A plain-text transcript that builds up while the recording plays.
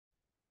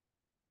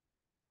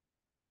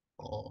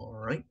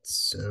right,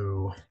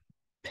 so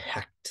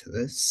back to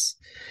this.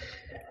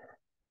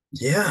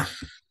 Yeah,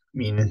 I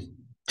mean,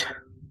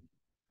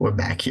 we're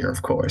back here,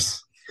 of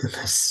course.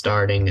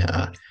 Starting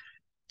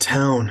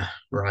town,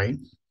 right?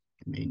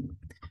 I mean,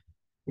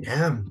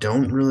 yeah,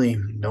 don't really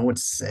know what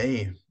to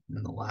say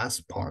in the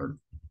last part.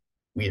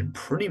 We had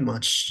pretty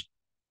much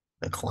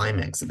the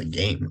climax of the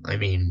game. I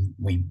mean,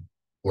 we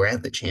were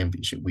at the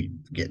championship. We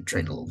get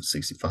trained to level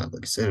 65,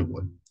 like I said it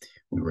would.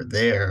 We were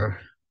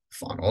there,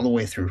 fought all the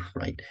way through,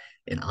 right?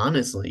 And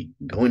honestly,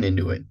 going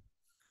into it,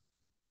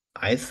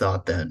 I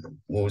thought that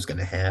what was going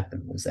to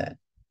happen was that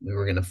we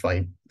were going to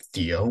fight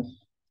Theo,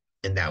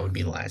 and that would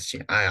be the last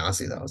chance. I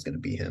honestly thought it was going to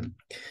be him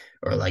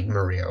or like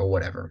Maria or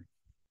whatever.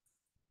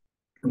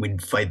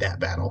 We'd fight that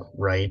battle,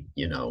 right?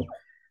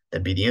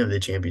 That'd be the end of the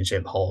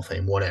championship, Hall of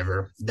Fame,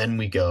 whatever. Then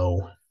we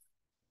go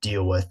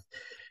deal with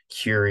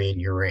Curie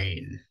and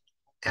Urain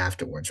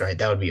afterwards, right?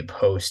 That would be a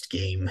post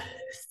game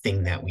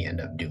thing that we end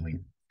up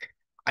doing.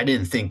 I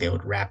didn't think they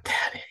would wrap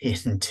that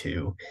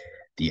into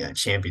the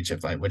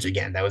championship fight, which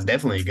again, that was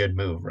definitely a good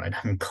move, right?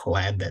 I'm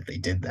glad that they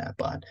did that,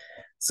 but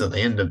so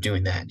they ended up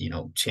doing that,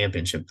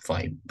 championship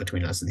fight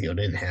between us and Theo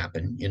didn't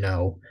happen.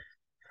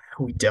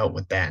 We dealt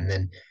with that, and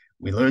then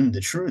we learned the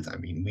truth. I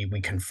mean,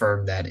 we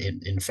confirmed that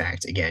in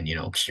fact, again,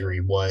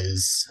 Curie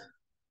was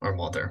our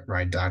mother,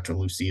 right, Dr.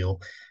 Lucille,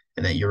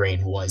 and that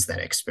Urain was that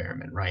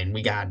experiment, right? And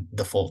we got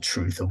the full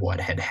truth of what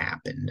had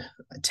happened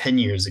 10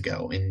 years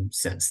ago and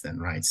since then,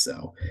 right?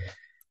 So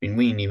I mean,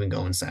 we didn't even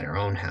go inside our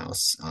own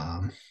house.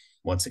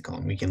 What's it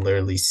called? We can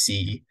literally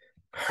see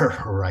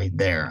her right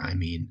there. I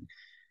mean,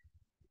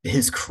 it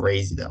is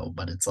crazy though,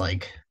 but it's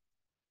like,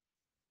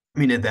 I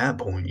mean, at that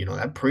point,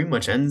 that pretty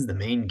much ends the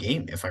main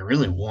game. If I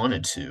really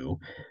wanted to,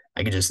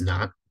 I could just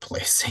not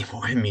play same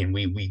way. I mean,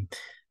 we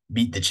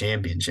beat the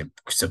championship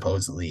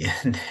supposedly,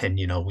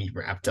 and we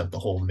wrapped up the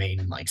whole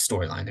main like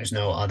storyline. There's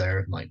no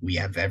other like we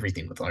have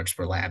everything with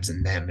Larkspur Labs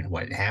and them and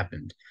what had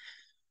happened.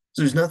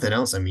 So there's nothing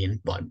else, I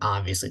mean, but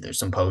obviously there's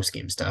some post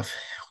game stuff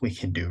we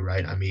can do,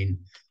 right? I mean,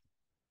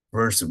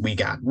 first we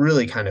got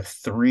really kind of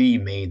three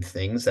main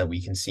things that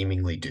we can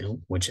seemingly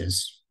do, which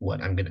is what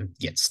I'm gonna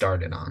get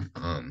started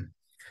on.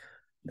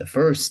 The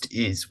first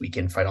is we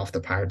can fight off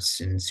the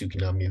pirates in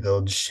Tsukinami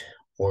Village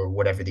or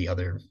whatever the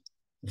other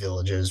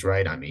village is,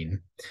 right? I mean,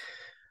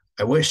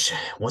 I wish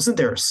wasn't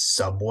there a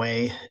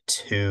subway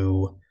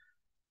to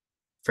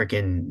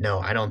freaking no,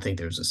 I don't think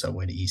there's a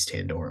subway to East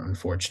Handor,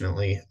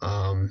 unfortunately.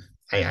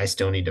 I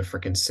still need to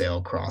freaking sail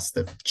across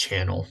the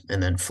channel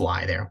and then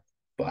fly there.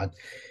 But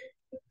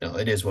no,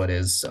 it is what it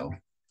is. So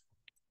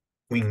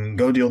we can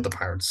go deal with the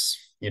pirates.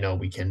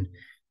 We can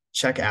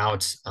check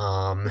out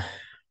what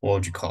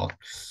would you call it?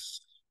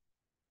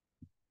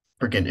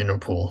 Freaking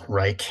Interpol,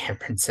 right?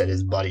 Cameron said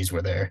his buddies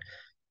were there.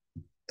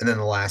 And then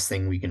the last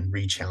thing we can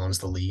re-challenge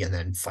the league and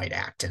then fight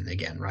Acton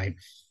again, right?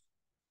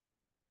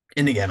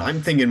 And again,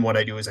 I'm thinking what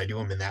I do is I do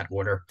them in that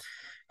order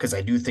because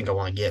I do think I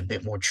want to get a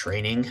bit more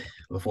training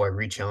before I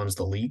re-challenge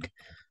the league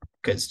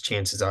because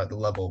chances are the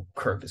level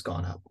curve has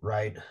gone up,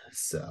 right?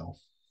 So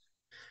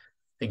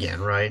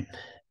again, right?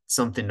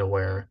 Something to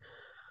where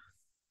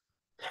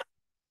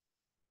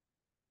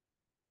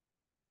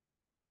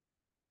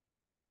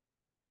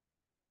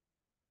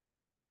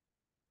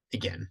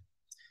again,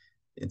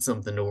 it's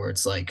something to where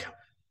it's like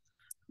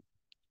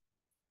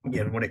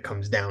again, what it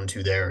comes down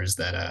to there is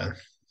that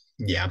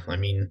yeah, I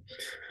mean,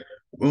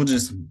 we'll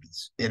just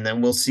and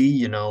then we'll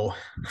see, how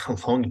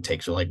long it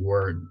takes or like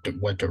where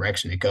what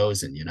direction it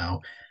goes. And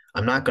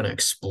I'm not gonna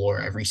explore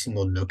every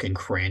single nook and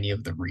cranny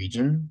of the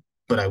region,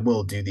 but I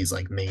will do these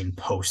like main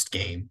post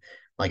game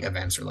like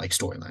events or like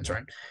storylines,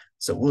 right?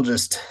 So we'll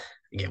just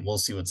again we'll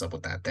see what's up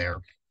with that there.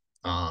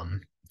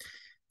 Um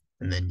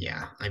and then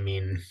yeah, I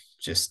mean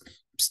just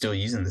still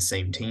using the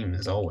same team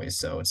as always.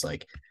 So it's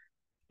like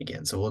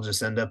again, so we'll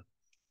just end up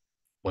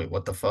wait,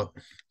 what the fuck?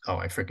 Oh,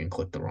 I freaking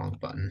clicked the wrong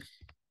button.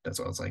 That's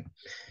what I was like.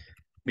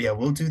 But yeah,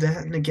 we'll do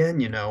that. And again,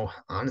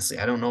 honestly,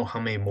 I don't know how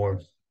many more.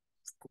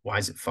 Why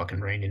is it fucking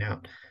raining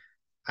out?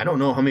 I don't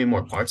know how many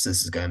more parts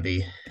this is going to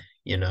be.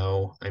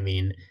 I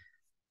mean,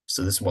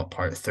 so this is what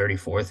part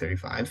 34,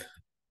 35.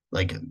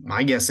 Like,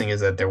 my guessing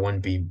is that there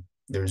wouldn't be,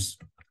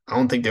 I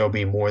don't think there will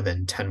be more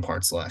than 10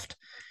 parts left.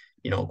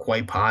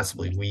 Quite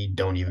possibly we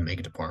don't even make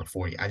it to part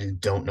 40. I just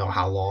don't know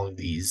how long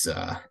these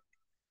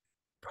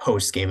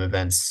post game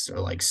events or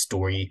like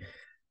story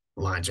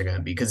lines are going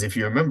to be. Because if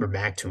you remember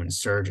back to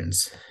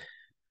Insurgents,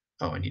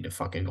 oh, I need to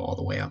fucking go all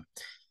the way up.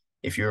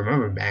 If you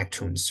remember back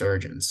to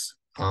Insurgents,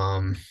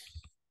 freaking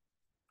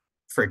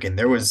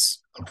there was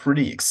a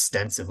pretty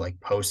extensive like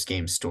post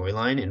game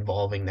storyline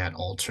involving that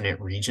alternate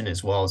region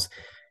as well as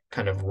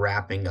kind of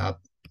wrapping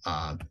up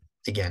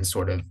again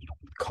sort of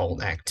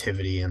cult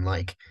activity and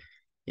like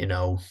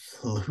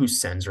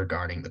loose ends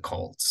regarding the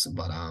cults.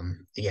 But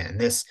again,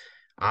 this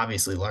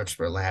obviously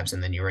Larkspur Labs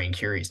and then Urain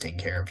Curie is taken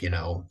care of,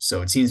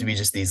 so it seems to be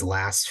just these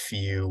last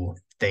few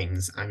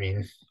things. I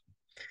mean,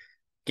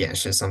 yeah,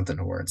 it's just something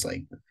where it's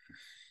like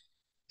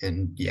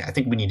and yeah, I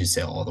think we need to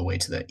sail all the way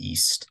to the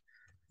east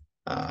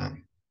uh,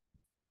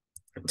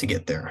 to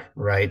get there,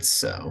 right?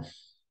 So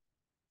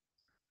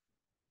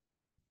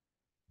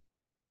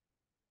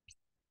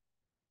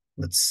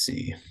let's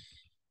see.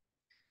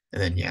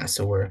 And then yeah,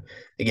 so we're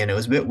again, it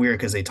was a bit weird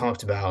because they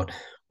talked about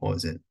what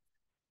was it?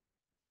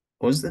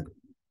 What was the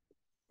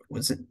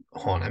was it?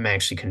 Hold on, I'm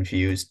actually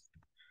confused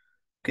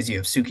because you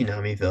have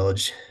Tsukinami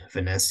Village,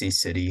 Venesi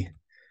City.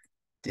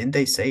 Didn't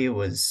they say it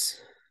was?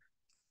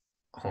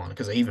 Hold on,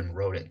 because I even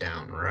wrote it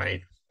down,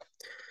 right?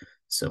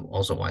 So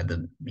also why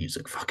the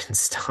music fucking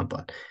stopped.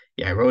 But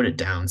yeah, I wrote it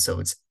down. So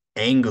it's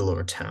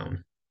Angalore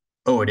Town.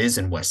 Oh, it is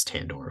in West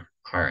Tandor.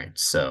 All right.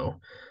 So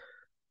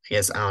I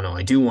guess I don't know.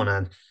 I do want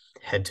to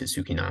head to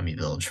Tsukinami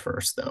Village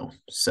first, though.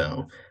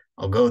 So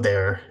I'll go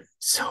there.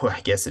 So I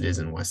guess it is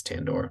in West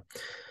Tandor.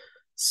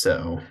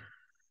 So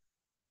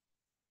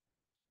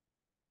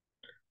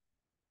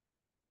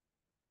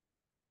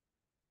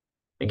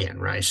again,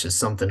 right? It's just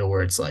something to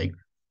where it's like,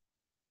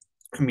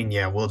 I mean,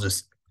 yeah, we'll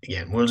just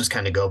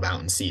kind of go about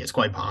and see. It's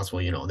quite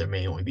possible, there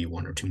may only be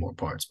one or two more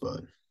parts,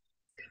 but let's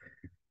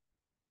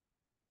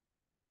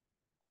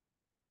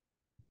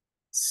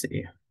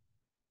see.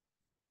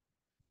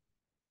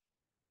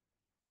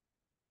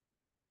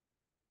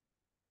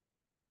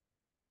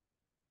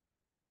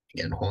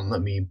 Again, hold on,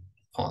 let me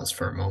pause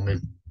for a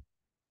moment.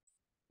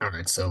 All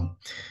right, so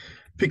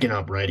picking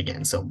up right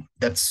again. So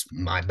that's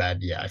my bad.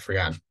 Yeah, I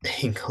forgot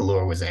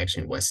Galore was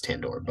actually in West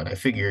Tandor, but I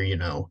figure,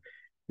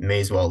 may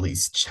as well at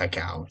least check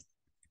out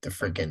the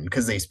freaking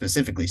because they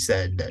specifically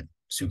said that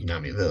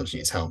Tsukinami Village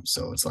needs help.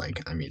 So it's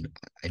like, I mean,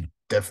 I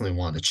definitely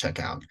want to check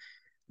out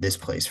this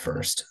place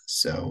first.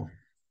 So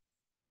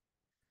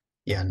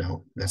yeah,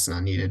 no, that's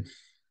not needed.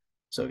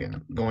 So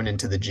again, going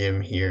into the gym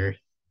here,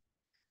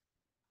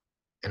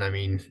 and I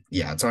mean,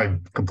 yeah, it's already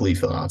complete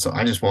filled out. So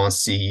I just want to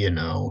see,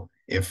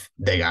 if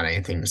they got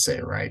anything to say,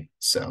 right?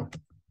 So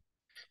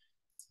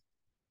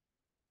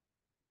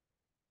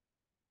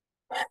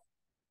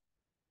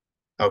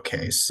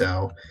okay,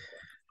 so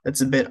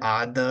that's a bit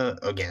odd though.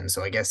 Again,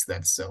 so I guess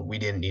that's so we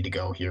didn't need to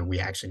go here. We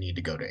actually need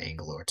to go to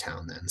Angalore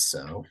Town then.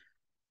 So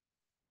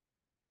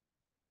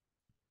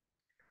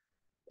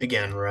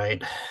again,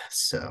 right?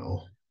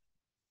 So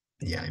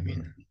yeah, I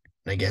mean,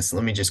 I guess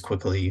let me just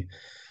quickly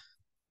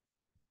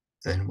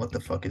then what the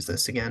fuck is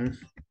this again?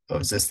 Oh,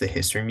 is this the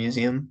history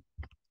museum?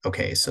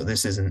 Okay, so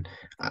this isn't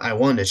I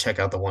wanted to check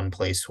out the one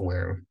place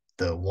where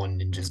the one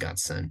ninjas got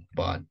sent,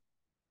 but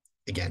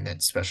again,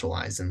 that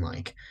specialized in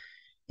like,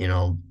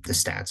 the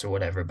stats or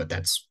whatever, but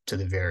that's to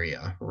the very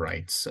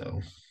right.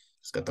 So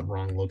it's got the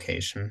wrong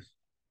location.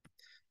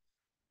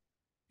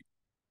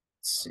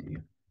 Let's see.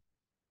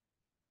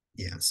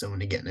 Yeah, so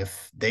and again,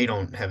 if they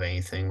don't have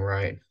anything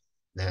right,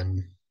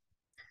 then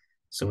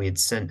so we had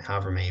sent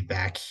however many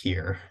back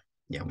here.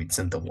 Yeah, we'd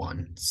sent the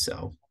one.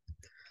 So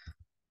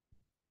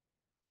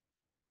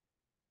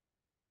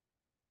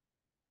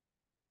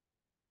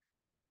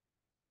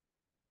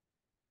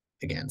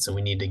again, so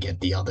we need to get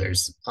the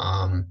others.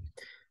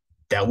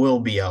 That will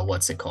be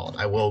what's it called?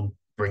 I will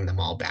bring them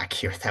all back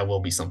here. That will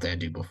be something I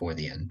do before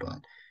the end. But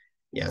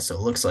yeah, so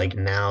it looks like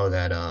now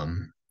that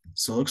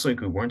so it looks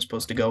like we weren't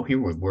supposed to go here.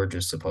 We're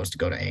just supposed to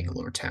go to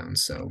Angalore Town.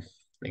 So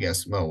I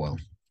guess, oh well.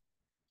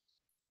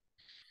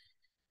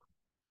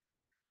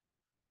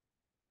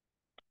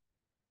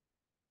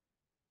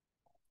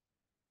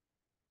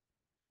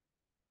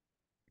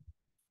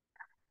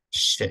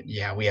 Shit,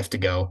 yeah, we have to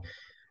go.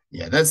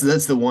 Yeah, that's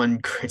the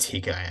one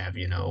critique I have.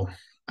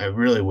 I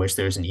really wish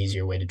there's an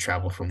easier way to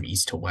travel from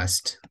east to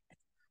west.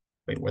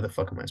 Wait, where the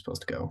fuck am I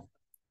supposed to go?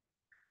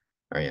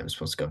 Oh yeah, I'm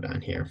supposed to go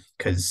down here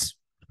because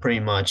pretty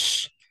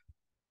much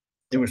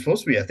there was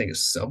supposed to be, I think, a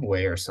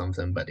subway or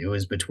something, but it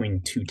was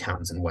between two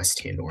towns in West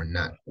Tandor,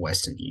 not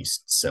west and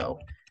east. So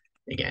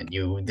again,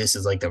 this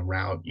is like the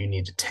route you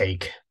need to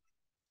take.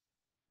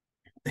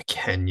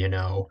 Again,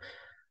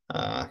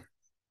 uh,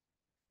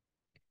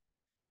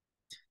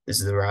 this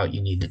is the route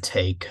you need to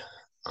take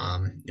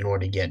in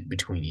order to get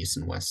between east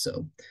and west.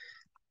 So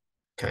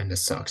kind of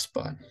sucks,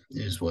 but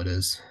it is what it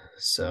is.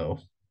 So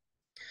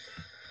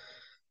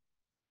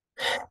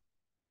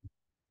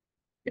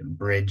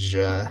bridge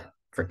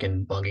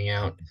freaking bugging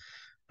out.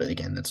 But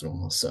again, that's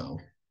normal. So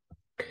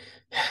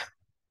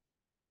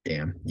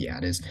damn, yeah,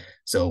 it is.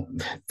 So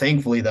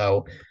thankfully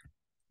though,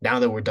 now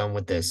that we're done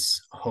with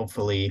this,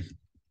 hopefully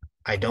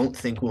I don't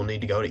think we'll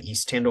need to go to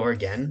East Tandor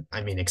again.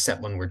 I mean,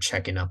 except when we're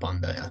checking up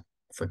on the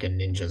freaking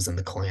ninjas and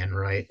the clan,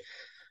 right?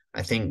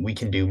 I think we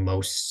can do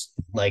most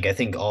like I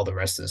think all the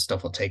rest of the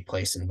stuff will take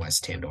place in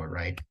West Tandor,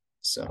 right?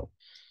 So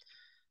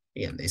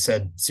yeah, they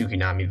said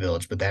Tsukinami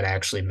Village, but that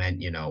actually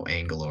meant,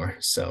 Angalore.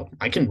 So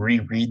I can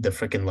reread the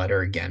freaking letter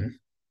again.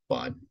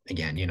 But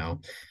again,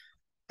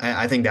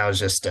 I think that was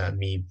just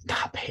me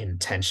not paying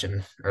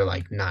attention or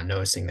like not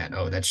noticing that,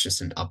 oh, that's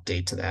just an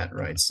update to that,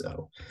 right?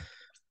 So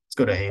let's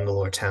go to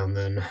Angalore Town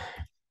then.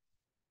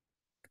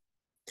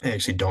 I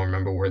actually don't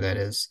remember where that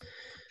is.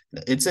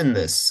 It's in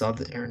the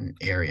southern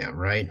area,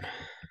 right?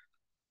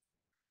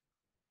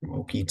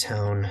 Moki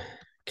Town,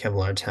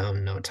 Kevlar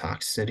Town,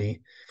 Notok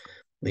City,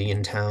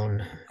 Legan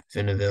Town,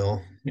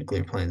 Vinneville,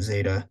 Nuclear Plant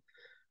Zeta.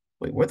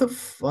 Wait, where the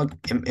fuck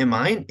am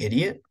I an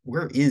idiot?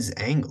 Where is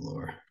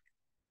Angalore?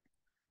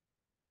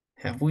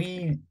 Have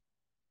we?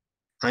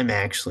 I'm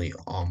actually,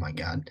 oh my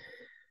God,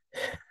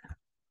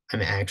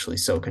 I'm actually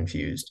so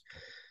confused.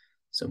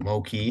 So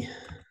Moki,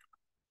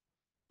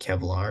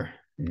 Kevlar,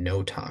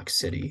 no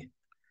toxicity,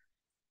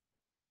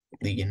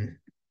 Legan.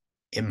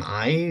 Am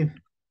I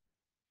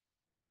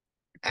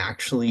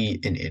actually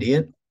an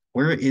idiot?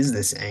 Where is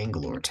this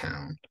Anglor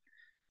town?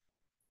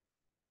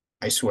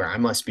 I swear I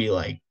must be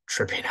like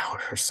tripping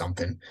out or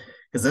something.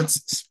 Because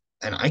that's,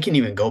 and I can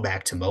even go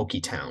back to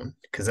Moki Town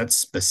because that's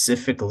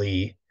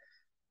specifically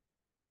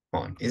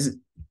on. Is it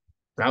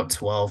Route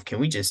 12? Can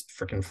we just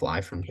freaking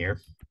fly from here?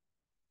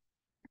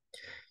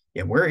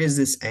 Yeah, where is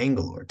this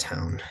Anglor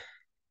town?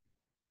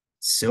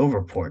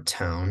 Silverport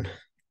town,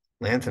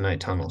 Lanthanite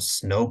Tunnel,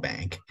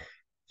 Snowbank,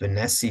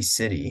 Venessi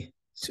City.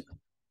 So,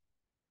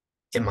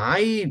 am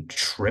I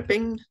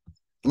tripping?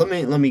 Let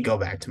me go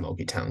back to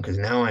Moki Town because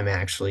now I'm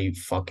actually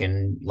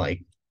fucking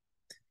like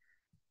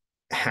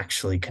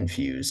actually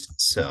confused.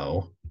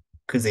 So,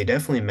 because they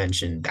definitely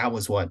mentioned that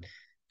was what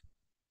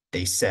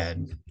they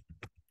said.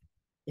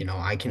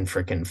 I can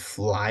freaking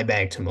fly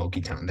back to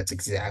Moki Town. That's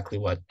exactly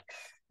what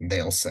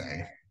they'll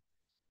say.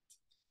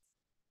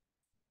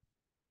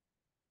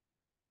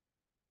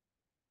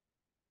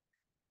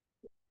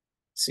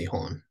 Let's see,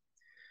 hold on.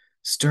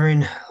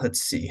 Stirring,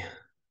 let's see.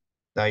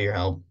 Without your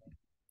help.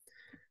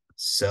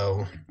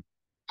 So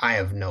I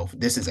have no,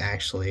 this is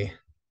actually, let's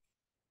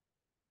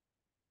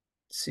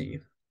see.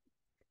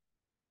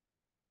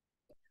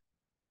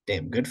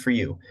 Damn, good for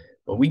you.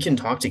 But we can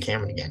talk to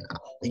Cameron again.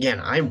 Again,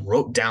 I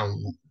wrote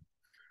down,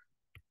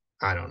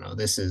 I don't know,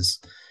 this is,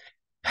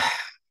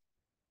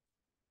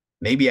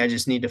 maybe I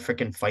just need to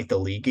freaking fight the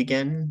league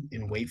again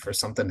and wait for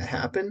something to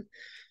happen.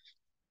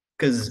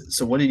 Because,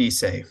 so what did he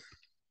say?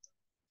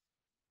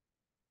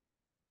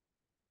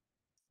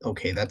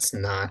 Okay, that's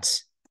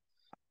not,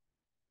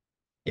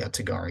 yeah,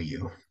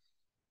 Tagaru.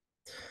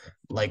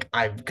 Like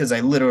because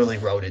I literally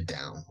wrote it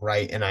down,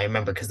 right? And I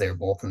remember because they were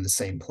both in the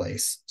same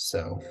place.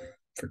 So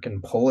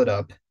freaking pull it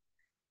up.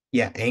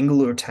 Yeah,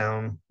 Angler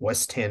Town,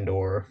 West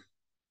Tandor,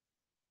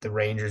 the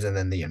Rangers, and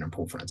then the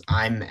Interpol Friends.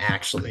 I'm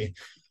actually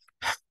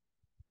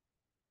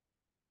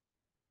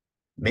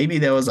maybe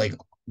that was like,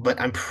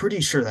 but I'm pretty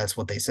sure that's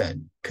what they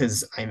said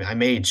because I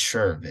made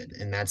sure of it,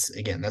 and that's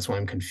again that's what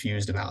I'm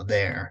confused about.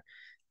 There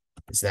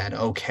is that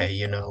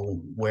okay?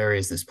 Where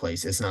is this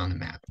place? It's not on the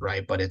map,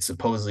 right? But it's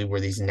supposedly where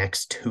these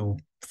next two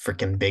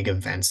freaking big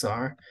events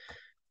are.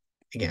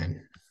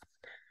 Again,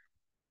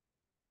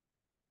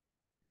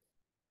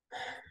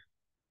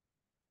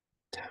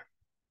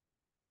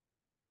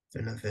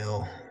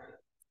 Vernaville.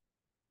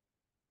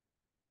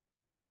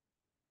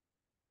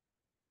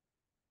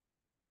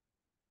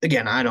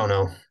 Again, I don't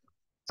know.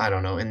 I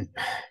don't know. And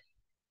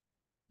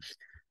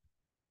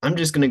I'm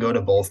just gonna go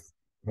to both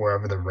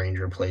wherever the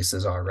ranger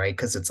places are, right?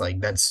 Because it's like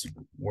that's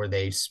where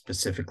they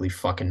specifically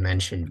fucking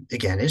mention.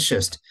 Again, it's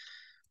just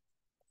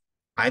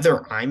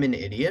either I'm an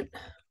idiot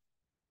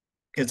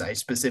because I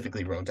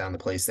specifically wrote down the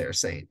place they're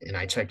saying, and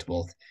I checked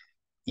both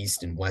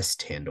East and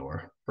West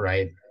Tandor,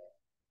 right?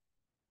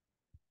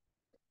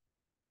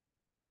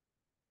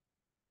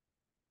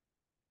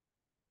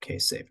 Okay,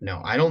 safe.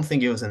 No, I don't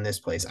think it was in this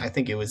place. I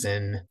think it was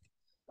in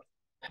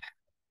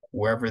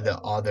wherever the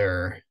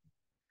other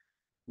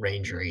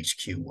Ranger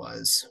HQ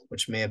was,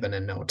 which may have been a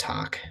no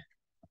talk.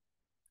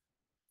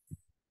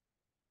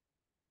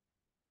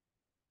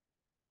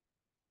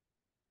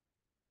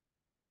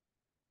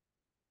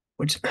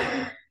 Which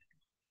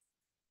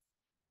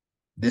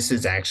this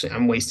is actually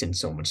I'm wasting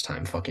so much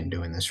time fucking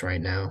doing this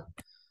right now.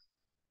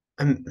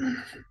 I'm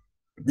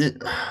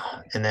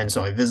and then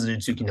so I visited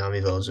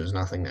Tsukinami Village. There's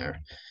nothing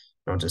there.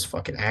 I'll just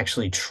fucking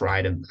actually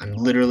try to. I'm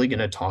literally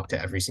gonna talk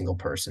to every single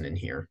person in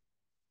here.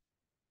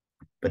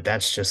 But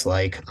that's just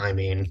like, I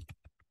mean,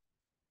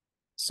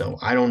 so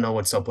I don't know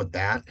what's up with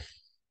that.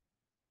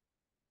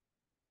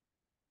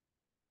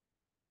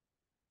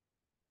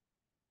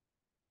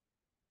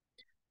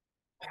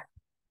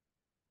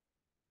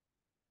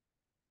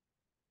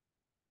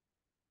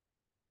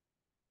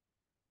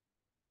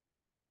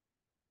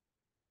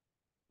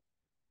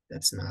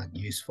 That's not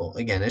useful.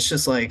 Again, it's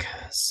just like,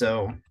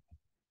 so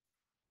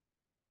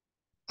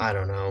I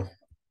don't know.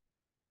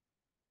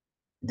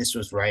 This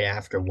was right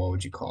after what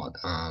would you call it?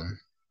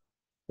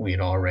 We had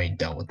already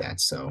dealt with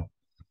that. So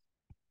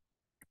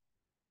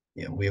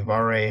yeah, we've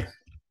already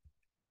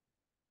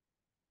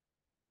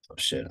oh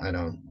shit, I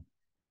don't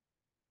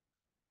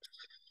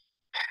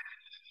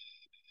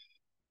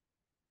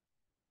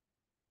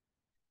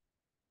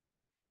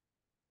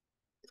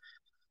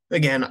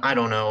again, I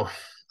don't know.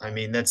 I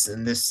mean, that's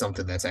and this is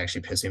something that's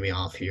actually pissing me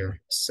off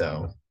here.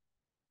 So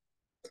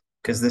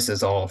because this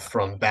is all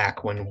from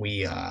back when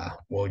we what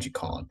would you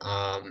call it?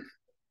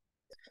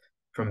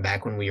 From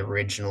back when we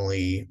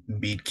originally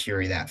beat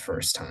Curie that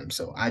first time.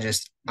 So I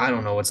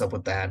don't know what's up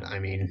with that. I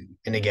mean,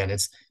 and again,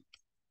 it's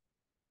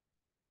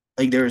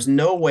like there's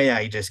no way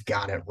I just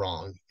got it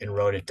wrong and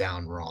wrote it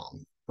down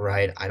wrong,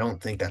 right? I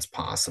don't think that's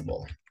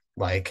possible.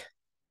 Like,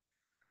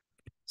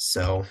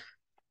 so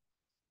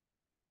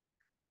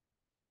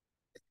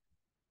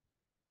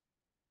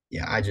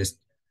yeah, I just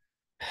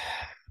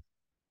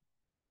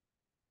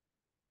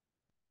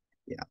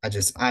Yeah,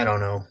 I don't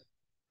know.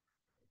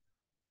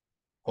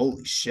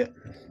 Holy shit.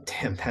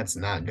 Damn, that's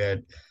not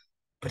good.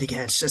 But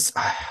again, it's just,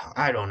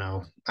 I don't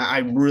know. I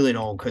really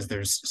don't because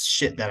there's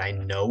shit that I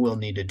know we'll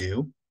need to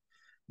do.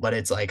 But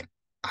it's like,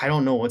 I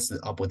don't know what's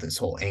up with this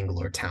whole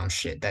Angler Town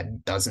shit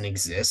that doesn't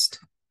exist.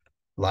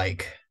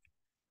 Like,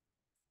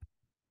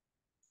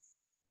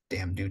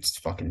 damn, dude's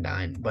fucking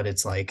dying. But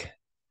it's like,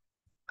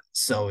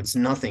 so it's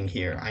nothing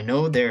here. I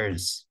know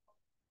there's,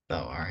 oh,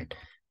 all right.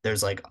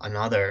 There's like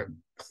another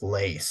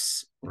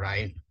place,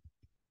 right?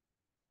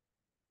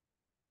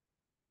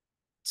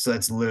 So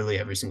that's literally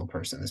every single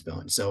person in this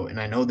building. So, and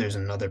I know there's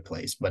another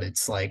place, but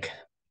it's like,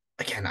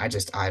 again, I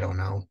don't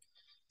know.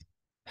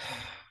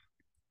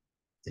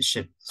 This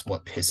shit is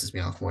what pisses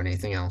me off more than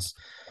anything else.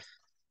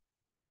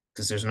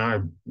 Because there's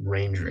another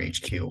Ranger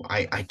HQ.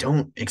 I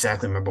don't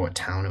exactly remember what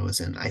town it was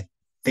in. I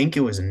think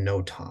it was in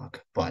No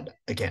Talk, but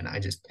again, I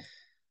just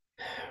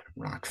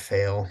rock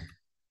fail,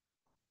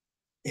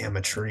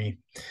 Amateur.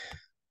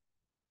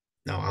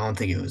 No, I don't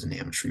think it was an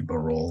Amateur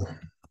Barrel.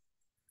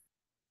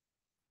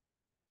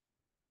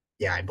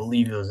 Yeah, I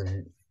believe it was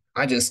in.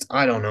 I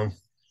don't know.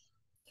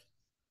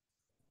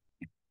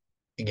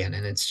 Again,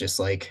 and it's just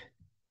like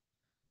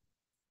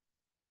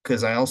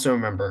because I also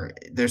remember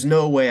there's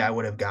no way I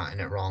would have gotten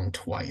it wrong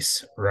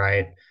twice,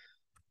 right?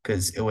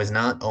 Because it was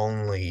not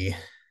only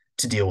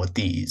to deal with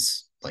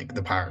these, like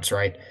the pirates,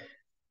 right?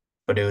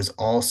 But it was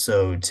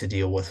also to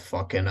deal with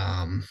fucking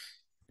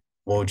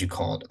what would you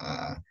call it?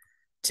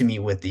 To meet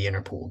with the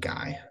Interpol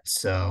guy.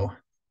 So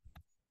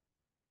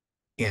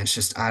yeah, it's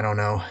just I don't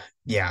know.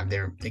 Yeah,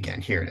 there again,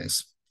 here it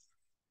is.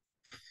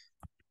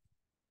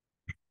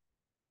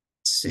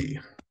 Let's see.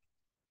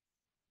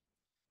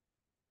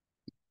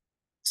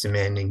 It's a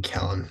man named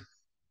Kellen.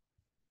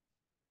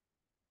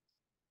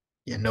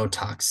 Yeah, no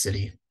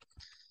toxicity.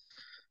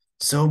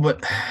 So,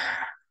 but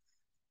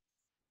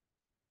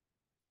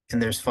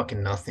and there's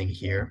fucking nothing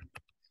here.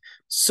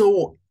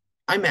 So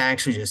I'm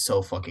actually just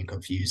so fucking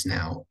confused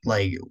now.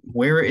 Like,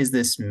 where is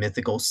this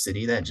mythical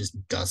city that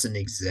just doesn't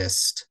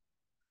exist?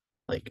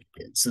 Like,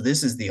 so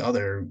this is the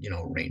other,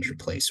 ranger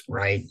place,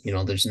 right?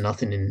 There's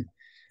nothing in.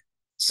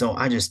 So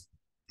I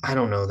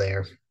don't know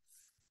there.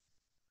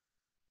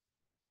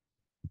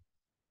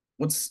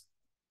 What's,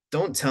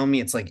 don't tell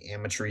me it's like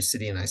Amateur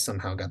City and I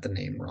somehow got the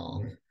name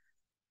wrong.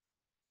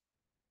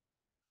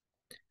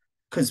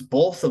 Because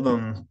both of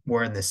them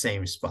were in the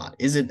same spot.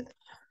 Is it,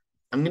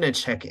 I'm going to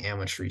check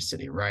Amateur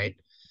City, right?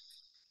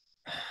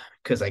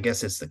 Because I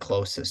guess it's the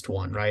closest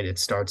one, right? It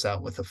starts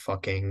out with a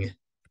fucking,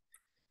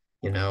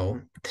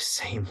 the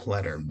same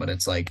letter, but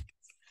it's like,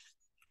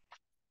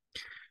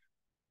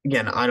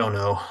 again, I don't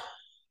know.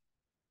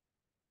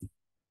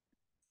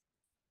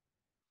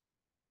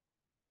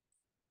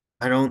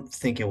 I don't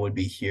think it would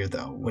be here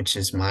though, which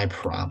is my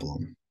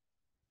problem.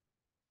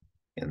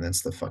 And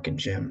that's the fucking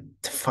gym,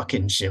 the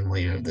fucking gym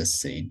leader of this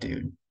city,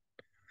 dude.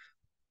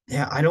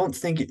 Yeah, I don't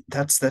think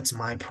that's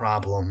my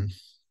problem.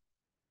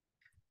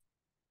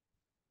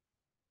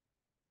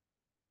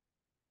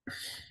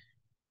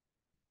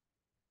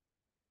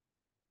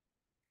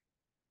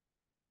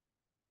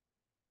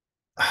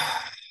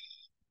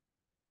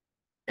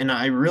 And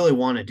I really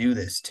want to do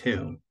this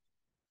too,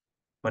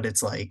 but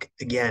it's like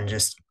again,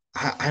 just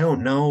I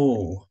don't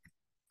know.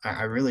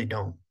 I really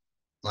don't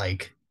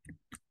like.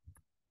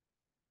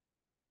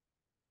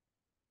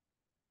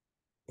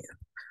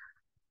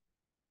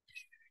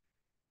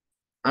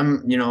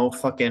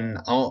 Fucking.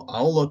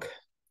 I'll look.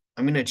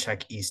 I'm gonna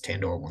check East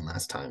Tandor one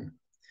last time.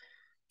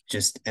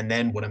 Just and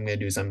then what I'm gonna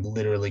do is I'm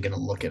literally gonna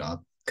look it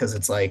up because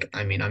it's like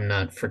I mean I'm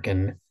not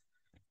freaking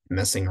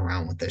messing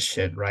around with this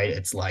shit, right?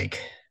 It's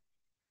like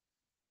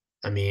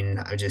I mean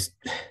I'm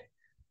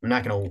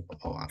not gonna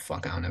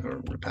fuck I don't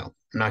ever repel.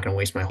 I'm not gonna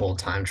waste my whole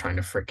time trying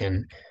to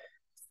freaking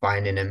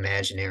find an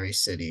imaginary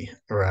city,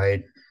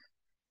 right?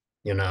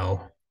 You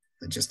know,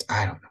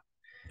 I don't know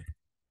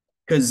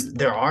because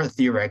there are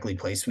theoretically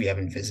places we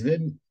haven't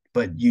visited,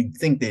 but you'd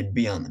think they'd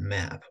be on the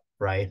map,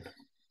 right?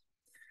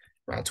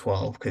 Route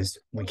 12 because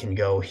we can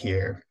go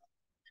here.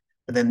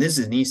 But then this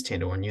is an East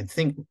Tandor, and you'd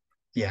think,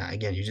 yeah,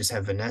 again, you just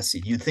have Vanessa.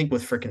 You'd think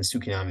with freaking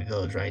Tsukinami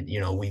Village, right?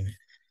 We've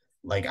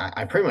like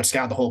I pretty much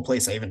scouted the whole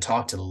place. I even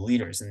talked to the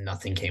leaders, and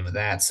nothing came of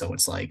that. So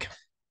it's like,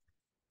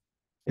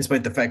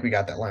 despite the fact we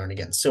got that letter, and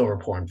again,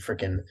 Silverport and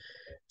freaking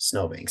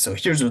Snowbank. So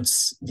here's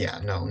what's, yeah,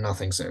 no,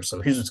 nothing's there.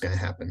 So here's what's gonna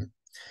happen.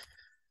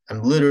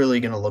 I'm literally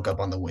gonna look up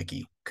on the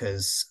wiki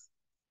because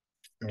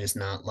I'm just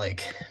not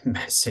like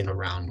messing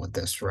around with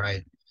this,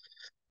 right?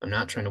 I'm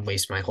not trying to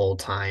waste my whole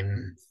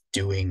time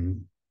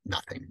doing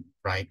nothing,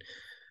 right?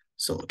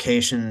 So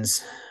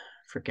locations,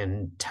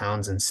 freaking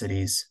towns and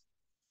cities.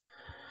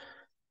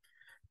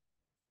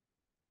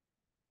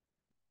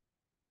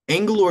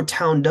 Angalore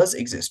town does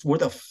exist. Where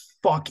the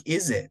fuck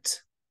is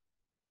it?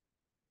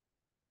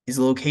 Is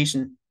the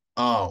location?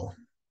 Oh,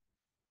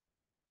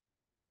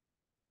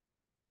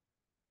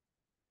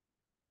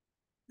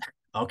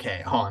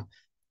 okay, hold on.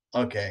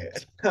 Okay.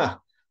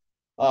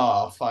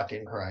 Oh,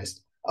 fucking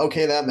Christ.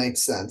 Okay, that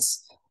makes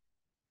sense.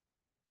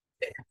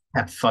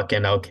 That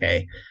fucking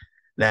okay.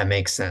 That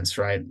makes sense,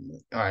 right?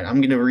 All right,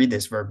 I'm going to read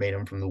this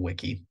verbatim from the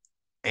wiki.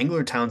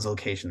 Angler Town's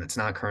location that's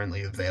not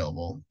currently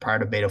available. Prior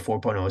to Beta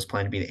 4.0 is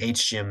planned to be the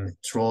H Gym.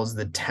 Its role as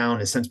the town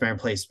has since been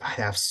replaced by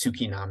half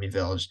Tsukinami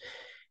Village.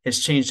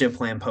 It's changed to a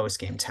planned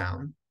post-game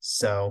town.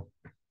 So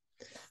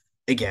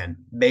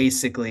again,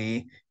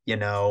 basically, you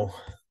know,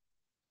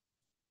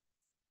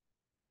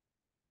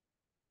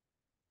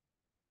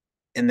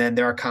 and then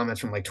there are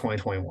comments from like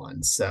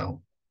 2021.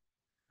 So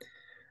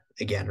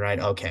again, right?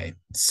 Okay.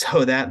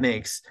 So that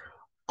makes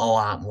a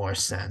lot more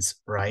sense,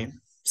 right?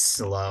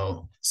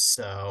 Slow.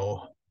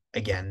 So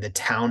again, the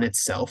town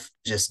itself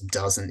just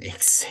doesn't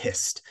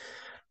exist,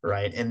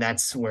 right? And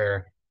that's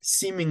where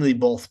seemingly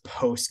both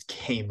post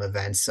game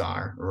events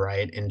are,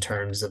 right? In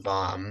terms of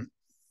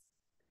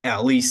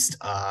at least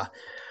what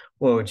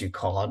would you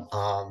call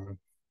it?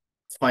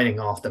 Fighting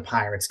off the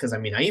pirates. Because I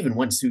mean, I even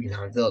went to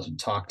Suginami Village and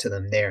talked to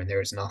them there, and there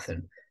was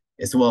nothing.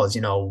 As well as,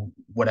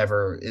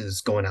 whatever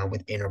is going on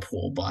with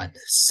Interpol. But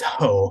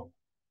so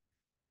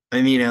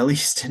I mean, at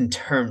least in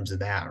terms of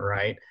that,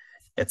 right?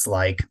 It's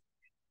like,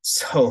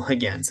 so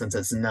again, since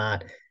it's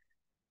not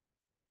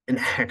an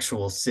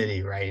actual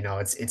city, right?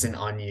 It's an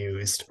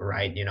unused,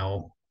 right?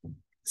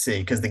 City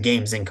because the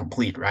game's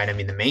incomplete, right? I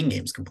mean, the main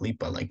game's complete,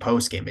 but like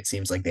post game, it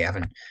seems like they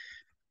haven't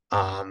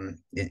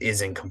it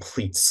is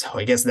incomplete. So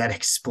I guess that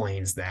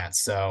explains that.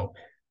 So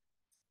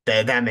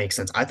that makes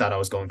sense. I thought I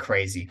was going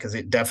crazy because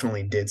it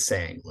definitely did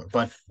say Angler,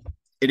 but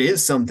it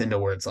is something to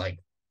where it's like,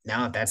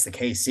 now if that's the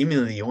case,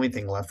 seemingly the only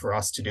thing left for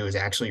us to do is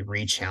actually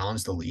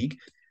re-challenge the league.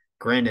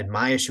 Granted,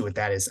 my issue with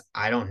that is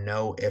I don't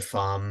know if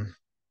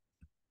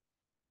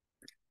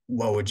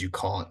what would you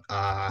call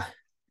it?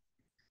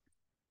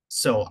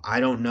 So I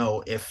don't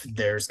know if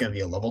there's gonna be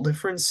a level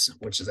difference,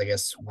 which is I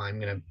guess why I'm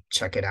gonna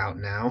check it out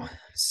now.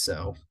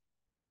 So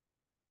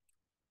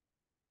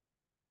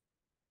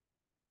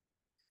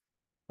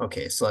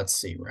okay, so let's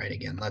see, right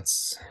again.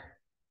 Let's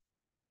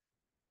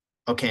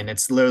okay, and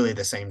it's literally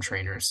the same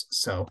trainers.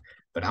 So,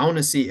 but I want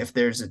to see if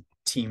there's a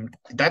team.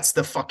 That's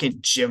the fucking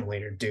gym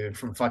leader, dude,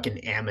 from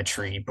fucking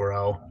Amatry,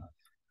 bro.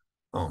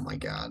 Oh my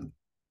god.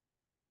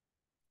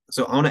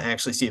 So I want to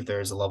actually see if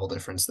there is a level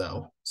difference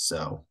though.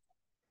 So,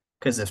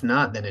 because if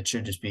not, then it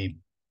should just be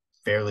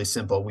fairly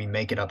simple. We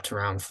make it up to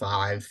round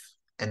 5,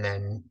 and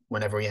then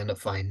whenever we end up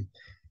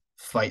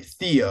fight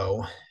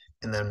Theo,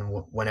 and then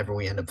whenever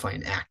we end up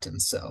fighting Acton.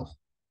 So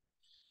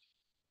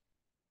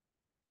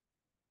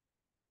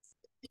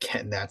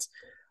again, that's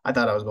I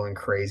thought I was going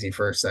crazy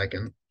for a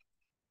second,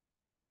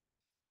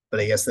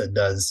 but I guess that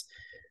does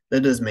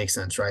make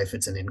sense, right? If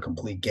it's an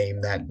incomplete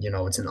game, that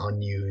it's an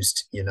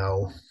unused,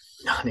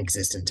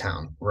 non-existent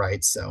town,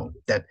 right? So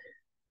that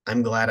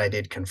I'm glad I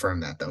did confirm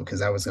that though,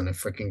 because I was gonna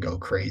freaking go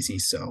crazy.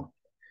 So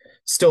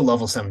still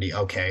level 70.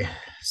 Okay.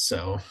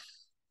 So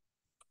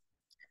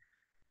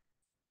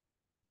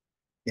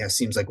yeah, it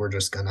seems like we're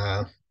just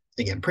gonna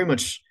again pretty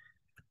much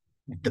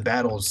the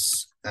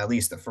battles, at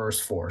least the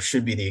first four,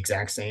 should be the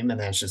exact same, and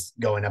then it's just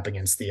going up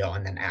against Theo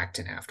and then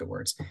Acton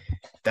afterwards.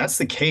 If that's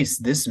the case,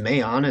 this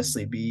may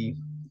honestly be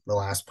the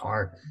last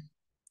part.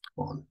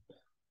 Hold on.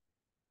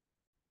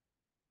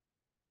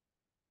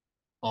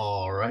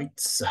 All right.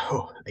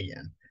 So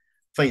again,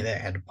 funny that I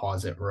had to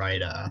pause it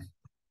right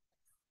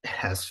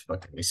has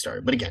fucking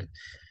restarted. But again,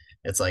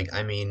 it's like,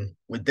 I mean,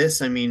 with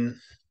this, I mean,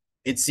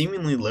 it's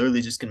seemingly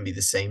literally just gonna be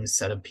the same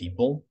set of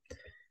people,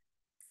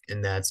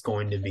 and that's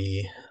going to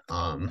be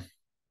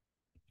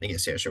I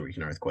guess yeah, sure we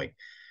can earthquake.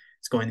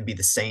 It's going to be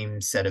the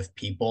same set of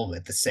people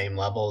at the same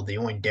level. The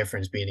only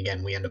difference being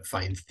again, we end up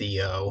fighting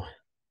Theo,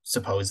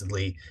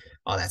 supposedly.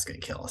 Oh, that's gonna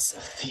kill us.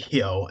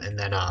 Theo, and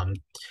then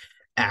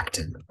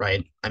Acton,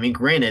 right? I mean,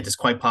 granted, it's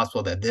quite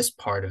possible that this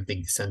part of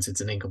the since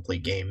it's an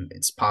incomplete game,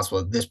 it's possible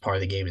that this part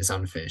of the game is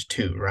unfinished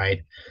too,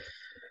 right?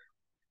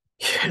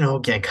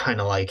 Again, kind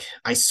of like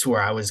I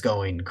swear I was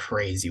going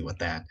crazy with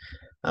that.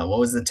 What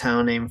was the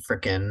town name?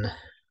 Frickin'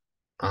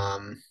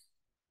 um,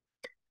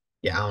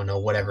 yeah, I don't know,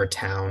 whatever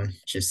town,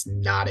 just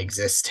not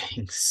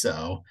existing.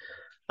 So,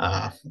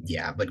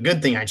 yeah, but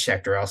good thing I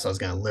checked, or else I was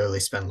gonna literally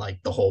spend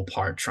like the whole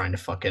part trying to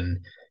fucking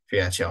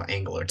figure out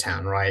Angler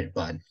Town, right?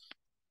 But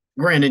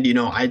granted,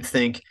 I'd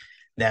think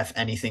that if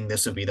anything,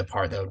 this would be the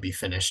part that would be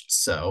finished.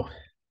 So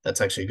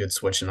that's actually a good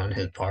switching on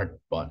his part.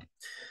 But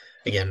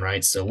again,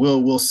 right? So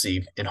we'll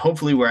see, and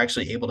hopefully we're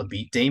actually able to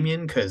beat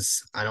Damien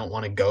because I don't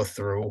want to go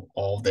through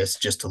all of this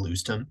just to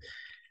lose him,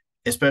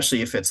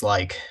 especially if it's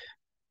like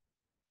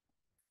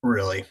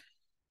really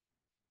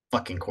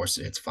fucking course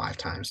it's 5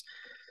 times.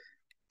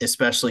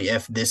 Especially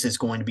if this is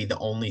going to be the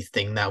only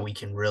thing that we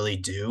can really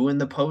do in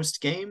the post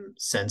game,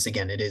 since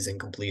again it is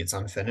incomplete, it's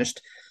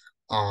unfinished.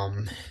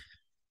 Um,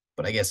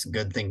 but I guess a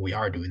good thing we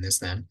are doing this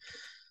then.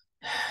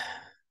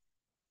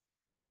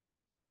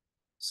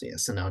 So yeah,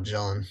 so now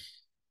Jellen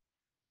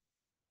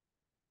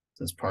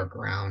says park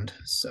around.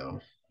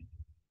 So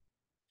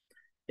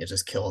yeah,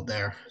 just kill it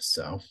there.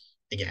 So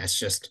again, it's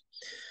just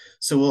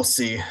so we'll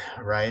see,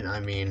 right? I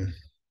mean,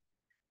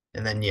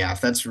 and then yeah,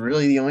 if that's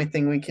really the only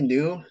thing we can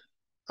do,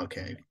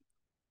 okay.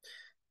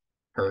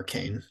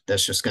 Hurricane.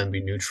 That's just gonna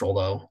be neutral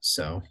though.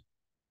 So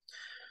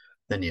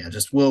then yeah,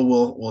 just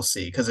we'll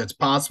see because it's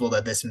possible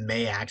that this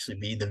may actually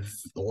be the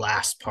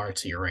last part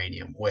to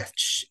uranium.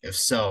 Which, if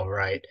so,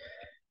 right,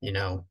 you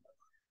know,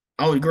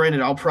 oh,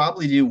 granted, I'll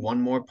probably do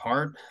one more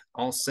part.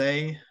 I'll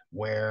say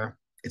where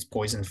it's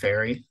poison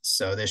fairy,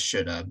 so this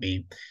should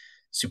be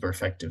super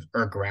effective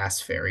or grass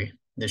fairy.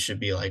 This should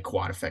be like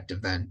quad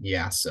effective then.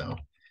 Yeah, so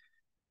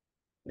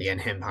again,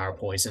 him power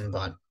poison,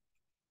 but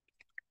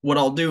what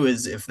I'll do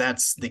is if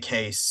that's the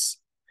case,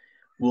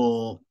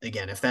 we'll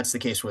again, if that's the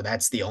case where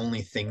that's the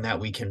only thing that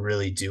we can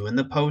really do in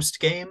the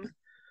post game,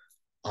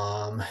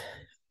 um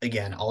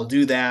again, I'll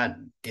do that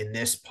in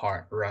this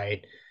part,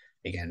 right?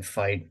 Again,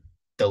 fight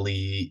the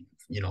lead,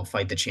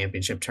 fight the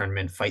championship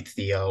tournament, fight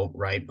Theo,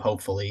 right?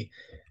 Hopefully.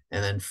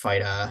 And then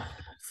fight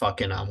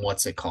fucking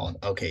what's it called?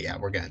 Okay, yeah,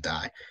 we're gonna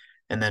die.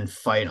 And then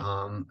fight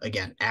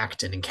again,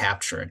 Acton and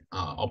capture it.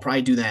 I'll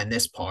probably do that in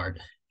this part.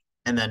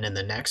 And then in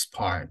the next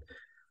part,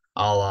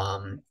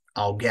 I'll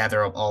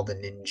gather up all the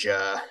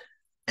ninja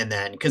and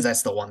then because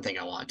that's the one thing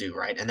I want to do,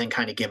 right? And then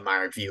kind of give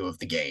my review of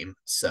the game.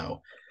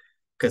 So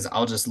because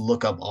I'll just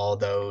look up all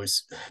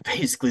those,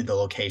 basically the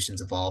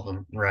locations of all of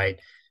them, right?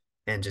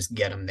 And just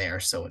get them there.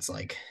 So it's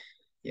like,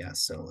 yeah,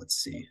 so let's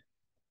see.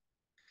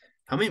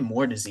 How many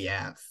more does he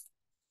have?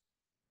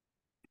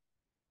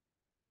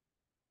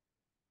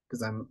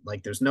 Because I'm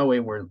like, there's no way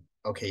we're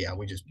okay, yeah,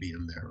 we just beat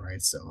him there,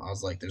 right? So I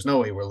was like, there's no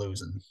way we're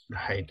losing,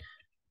 right?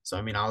 So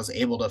I mean, I was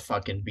able to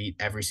fucking beat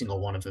every single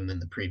one of them in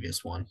the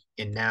previous one.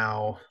 And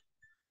now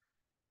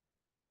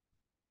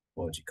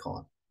what would you call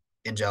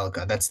it?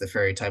 Angelica, that's the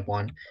fairy type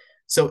one.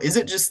 So is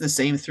it just the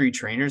same three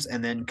trainers?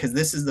 And then because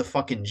this is the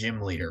fucking gym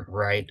leader,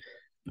 right?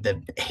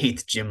 The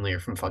eighth gym leader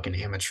from fucking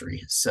Amatry.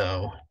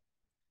 So,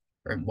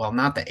 or well,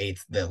 not the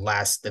eighth,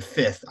 the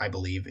fifth, I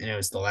believe, and it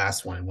was the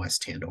last one in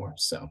West Tandor.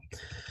 So,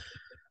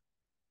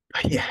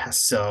 yeah.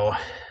 So,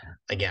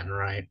 again,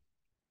 right?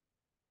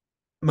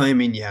 I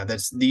mean, yeah,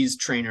 that's these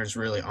trainers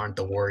really aren't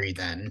the worry.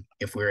 Then,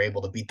 if we are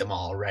able to beat them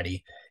all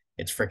already,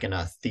 it's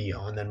freaking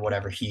Theo, and then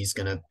whatever he's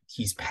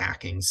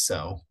packing.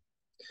 So,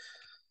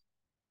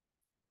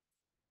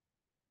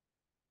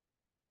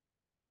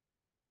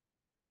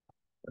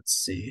 let's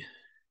see,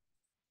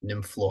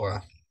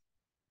 Nymflora.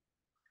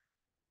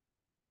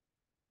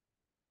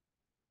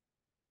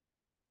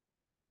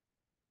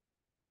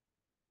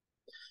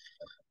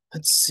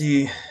 Let's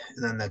see,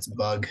 and then that's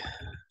Bug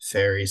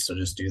Fairy. So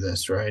just do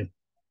this, right?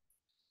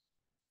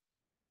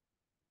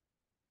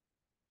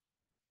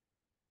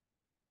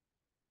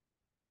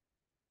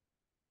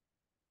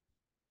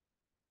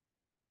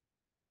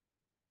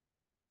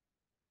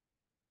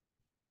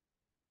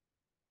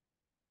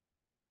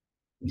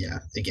 Yeah,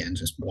 again,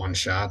 just one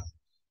shot.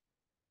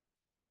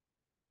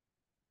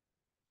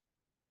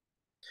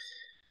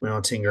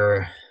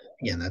 Tinker,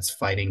 again, that's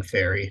Fighting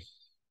Fairy.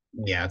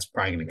 Yeah, it's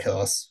probably gonna kill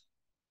us.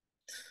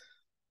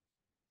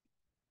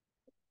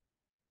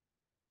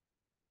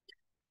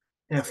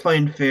 Yeah,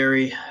 Fighting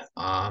Fairy.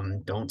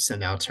 Don't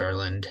send out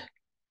Turland.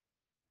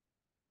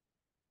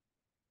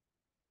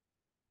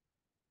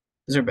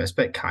 Is our best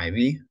bet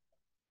Kyvie?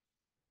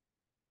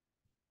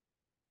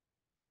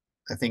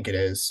 I think it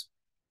is.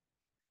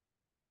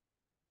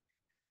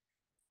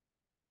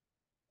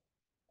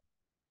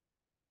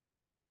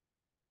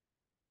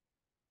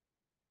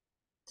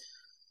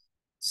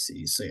 Let's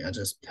see, so yeah,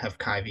 just have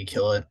Kyvie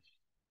kill it.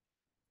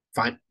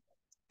 Fine.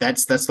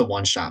 That's the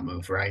one shot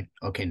move, right?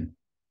 Okay.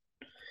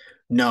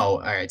 No,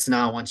 all right, it's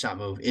not a one shot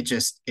move.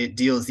 It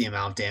deals the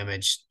amount of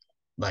damage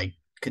like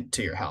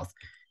to your health.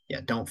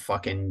 Yeah, don't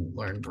fucking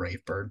learn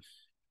Brave Bird.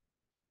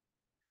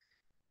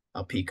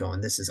 Pico,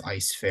 and this is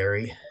Ice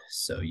Fairy,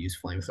 so use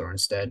Flamethrower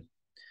instead.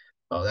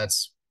 Oh,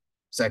 is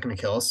that gonna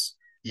kill us?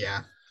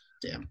 Yeah.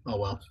 Damn. Oh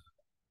well.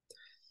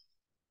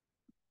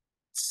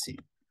 Let's see.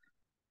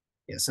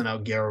 Yeah, so now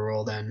Garo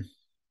roll then.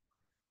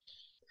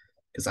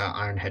 Because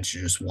Ironhead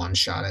should just one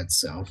shot it,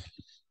 so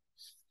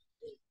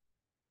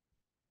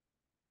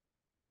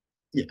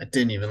yeah, it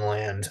didn't even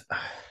land.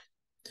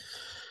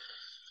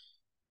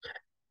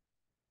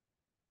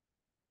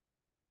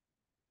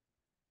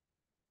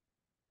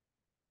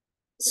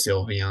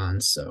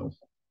 Sylveon, so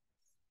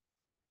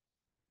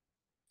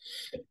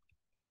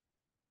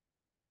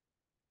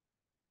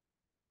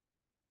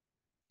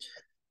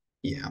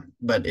yeah.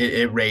 But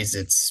it raised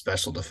its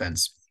special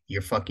defense.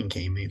 You're fucking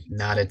kidding me.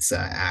 Not its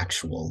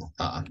actual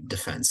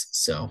defense.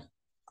 So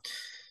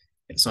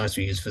as long as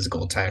we use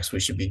physical attacks, we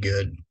should be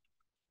good.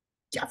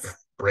 Yeah,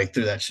 break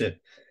through that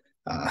shit.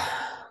 Uh,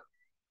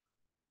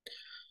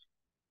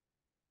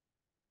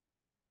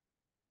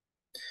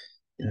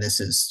 and this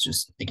is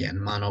just again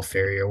mono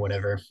fairy or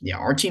whatever. Yeah,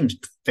 our team's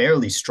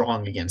fairly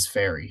strong against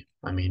fairy.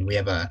 I mean, we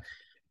have a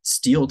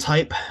steel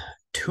type,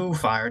 two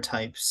fire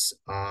types.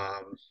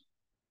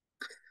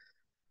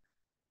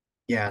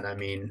 Yeah, and I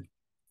mean,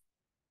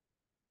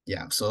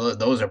 yeah, so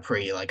those are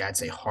pretty like I'd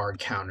say hard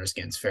counters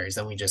against fairies.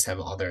 Then we just have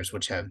others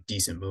which have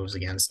decent moves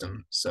against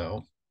them.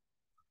 So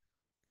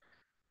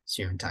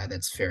Searing Tide,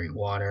 that's fairy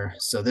water.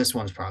 So this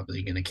one's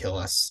probably gonna kill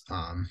us.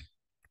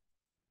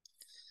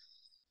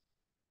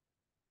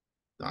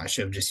 I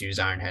should have just used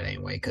Iron Head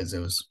anyway because it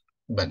was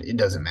but it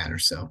doesn't matter.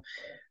 So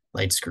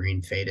light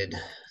screen faded.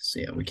 So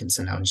yeah, we can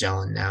send out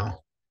Jellin now.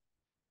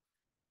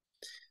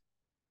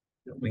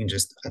 We can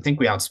just, I think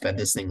we outsped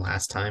this thing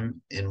last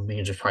time, and we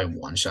can just probably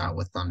one shot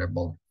with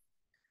Thunderbolt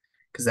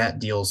because that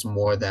deals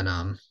more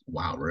than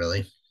wow,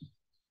 really.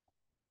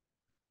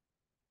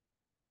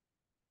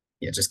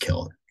 Yeah, just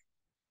kill it.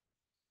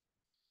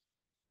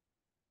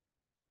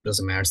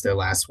 Doesn't matter. It's their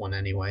last one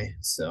anyway.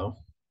 So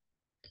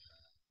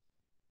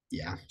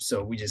yeah,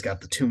 so we just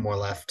got the two more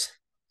left,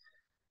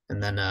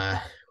 and then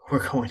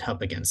we're going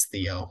up against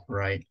Theo,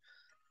 right?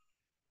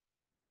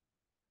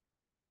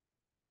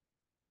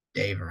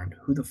 Davern.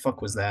 Who the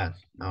fuck was that?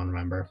 I don't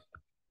remember.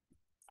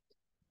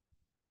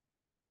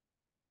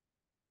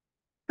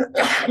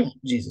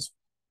 Jesus.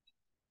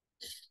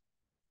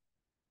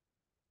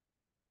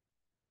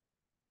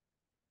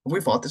 Have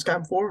we fought this guy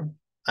before?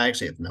 I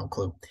actually have no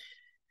clue.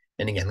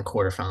 And again, the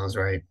quarterfinals,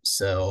 right?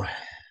 So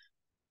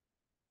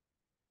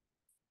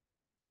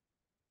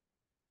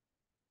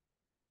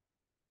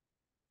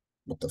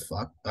what the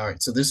fuck? All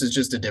right, so this is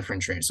just a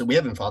different train. So we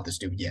haven't fought this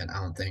dude yet,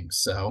 I don't think.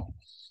 So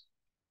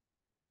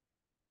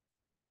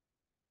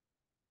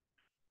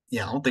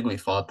yeah, I don't think we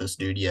fought this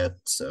dude yet.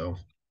 So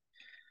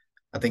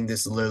I think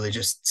this is literally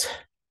just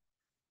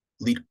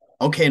lead.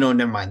 Okay, no,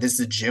 never mind. This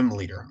is a gym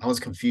leader. I was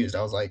confused.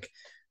 I was like,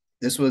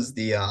 this was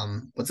the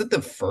was it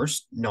the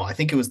first? No, I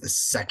think it was the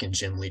second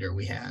gym leader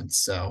we had.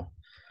 So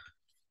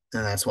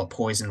and that's what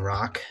poison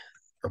rock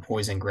or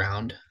poison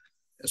ground.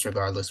 As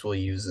regardless, we'll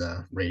use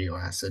radio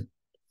acid.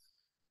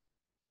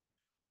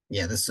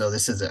 Yeah, this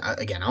is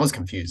again. I was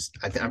confused.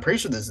 I'm pretty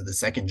sure this is the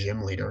second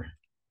gym leader.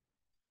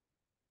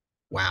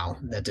 Wow,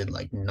 that did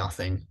like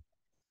nothing.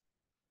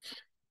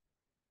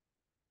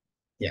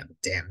 Yeah,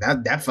 damn,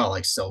 that felt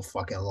like so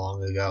fucking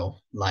long ago.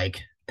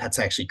 Like that's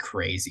actually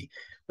crazy.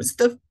 Was it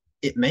the?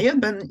 It may have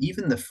been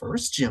even the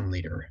first gym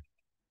leader.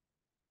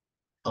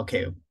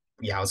 Okay,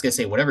 yeah, I was gonna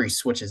say whatever he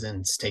switches in,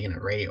 it's taking a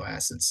radio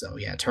acid. So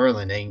yeah,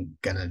 Turlin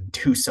ain't gonna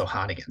do so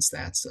hot against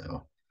that.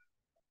 So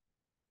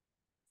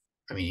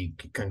I mean,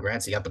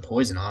 congrats, he got the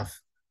poison off.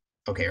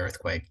 Okay,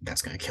 earthquake,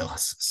 that's gonna kill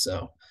us.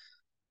 So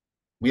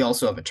we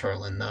also have a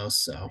Turlin though.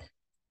 So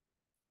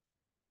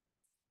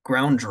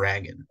ground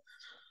dragon.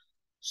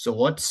 So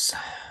what's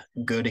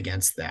good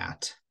against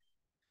that?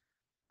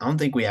 I don't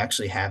think we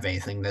actually have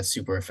anything that's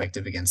super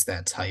effective against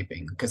that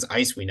typing because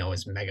ice we know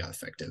is mega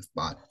effective,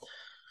 but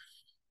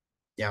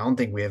yeah, I don't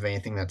think we have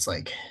anything that's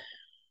like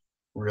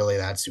really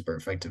that super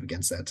effective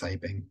against that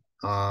typing.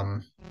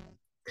 I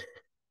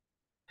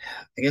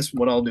guess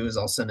what I'll do is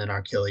I'll send in our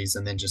Achilles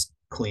and then just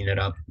clean it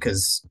up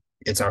because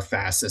it's our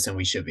fastest and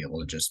we should be able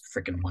to just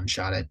freaking one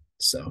shot it.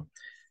 So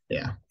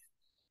yeah,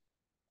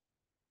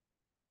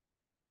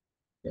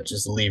 yeah,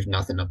 just leave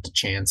nothing up to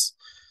chance.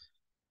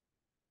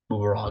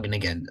 We're all gonna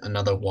get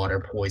another water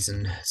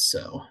poison,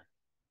 so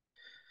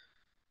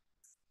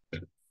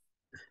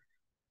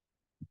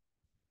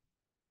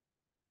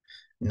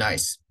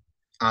nice.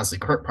 Honestly,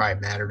 Kurt probably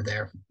mattered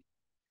there.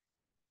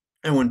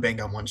 I wouldn't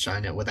bank on one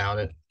shine it without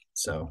it.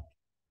 So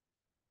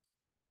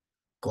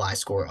Gly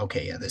score.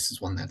 Okay, yeah, this is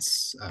one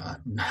that's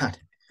not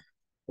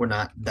we're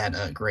not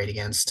that great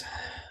against.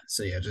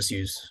 So yeah, just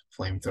use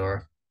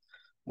flamethrower.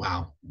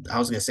 Wow. I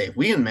was gonna say if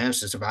we can manage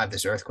to survive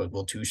this earthquake,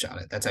 we'll two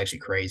shot it. That's actually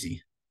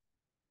crazy.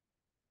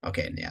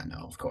 Okay, yeah,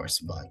 no, of course.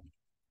 But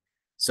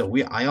so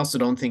we I also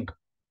don't think, of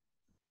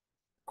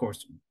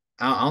course,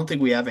 I don't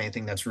think we have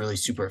anything that's really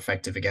super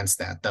effective against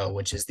that though,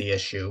 which is the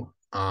issue.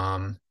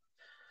 I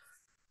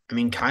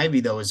mean,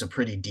 Kybe though is a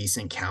pretty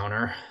decent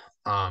counter,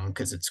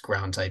 because its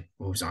ground type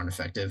moves aren't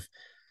effective.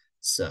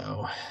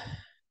 So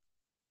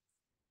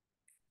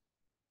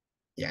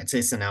yeah, I'd say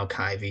Sanao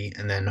Kyve,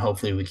 and then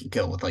hopefully we can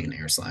kill with like an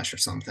air slash or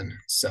something.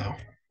 So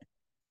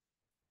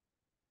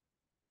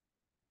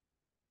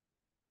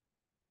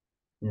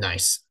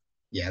nice.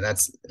 Yeah,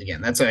 that's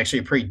again, that's actually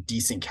a pretty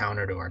decent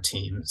counter to our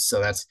team. So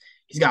that's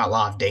he's got a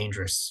lot of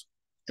dangerous.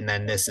 And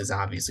then this is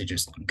obviously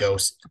just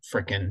ghost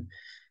freaking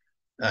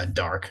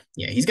dark.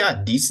 Yeah, he's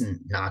got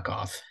decent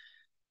knockoff.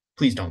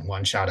 Please don't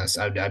one shot us.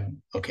 I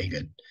okay,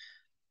 good.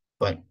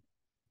 But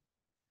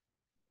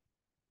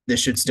this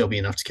should still be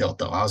enough to kill it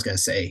though. I was gonna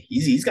say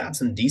he's got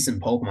some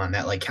decent Pokemon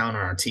that like counter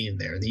our team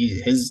there.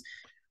 His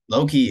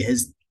Loki,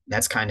 his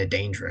that's kind of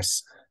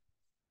dangerous.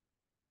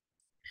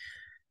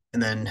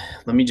 And then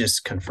let me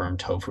just confirm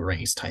Tofu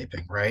ranks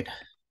typing, right?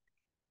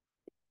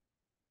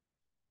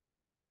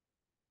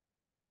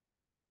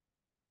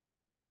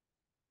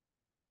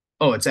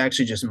 Oh, it's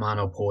actually just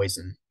mono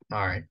poison.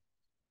 All right.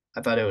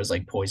 I thought it was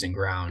like poison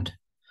ground.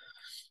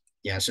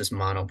 Yeah, it's just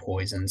mono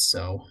poison.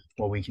 So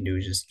what we can do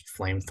is just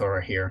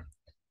flamethrower here.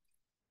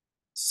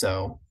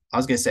 So I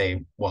was gonna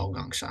say, well,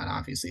 gunk shot,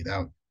 obviously.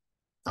 That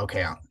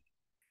okay.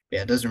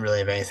 Yeah, it doesn't really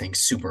have anything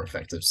super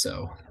effective.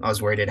 So I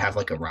was worried it'd have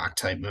like a rock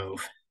type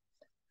move.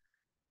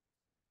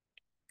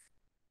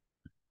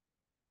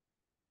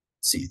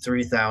 Let's see,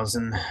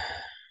 3,000.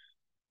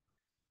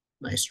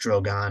 Nice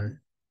Drogon.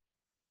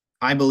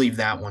 I believe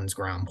that one's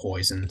ground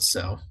poison.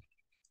 So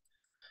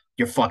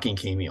you're fucking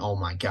kidding me. Oh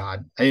my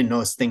god. I didn't know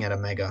this thing had a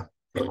mega.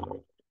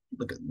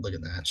 Look at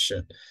that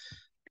shit.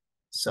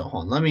 So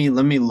hold on,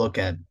 let me look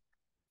at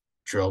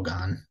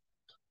Drogon.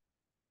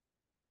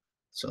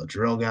 So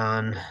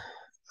Drogon,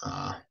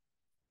 uh,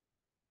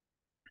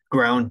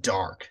 ground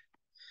dark.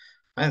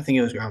 I think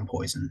it was ground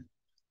poison.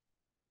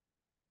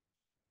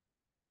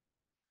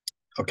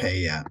 Okay,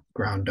 yeah,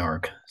 ground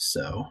dark.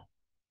 So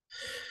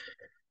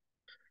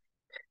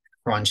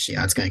crunch,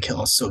 yeah, it's gonna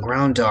kill us. So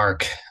ground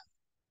dark.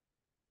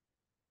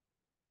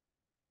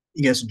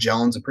 I guess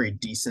Jones are pretty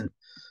decent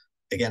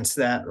against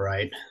that,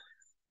 right?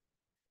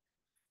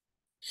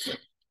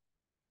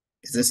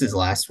 Is this his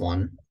last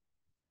one?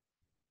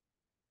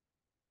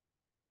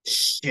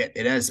 Shit,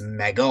 it has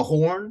Mega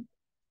Horn.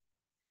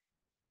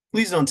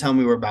 Please don't tell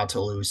me we're about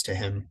to lose to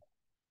him.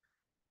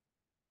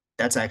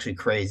 That's actually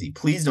crazy.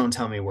 Please don't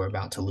tell me we're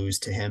about to lose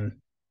to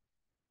him.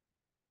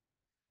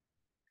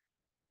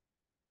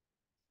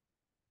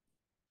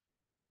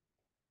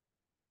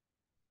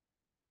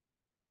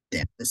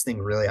 Damn, this thing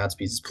really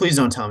outspeeds us. Please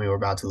don't tell me we're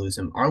about to lose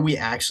him. Are we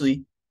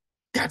actually?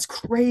 That's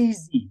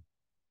crazy.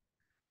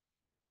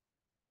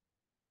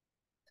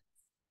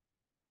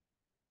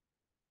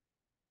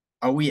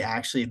 Are we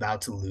actually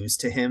about to lose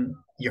to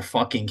him? You're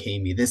fucking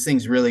kidding me. This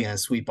thing's really gonna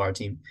sweep our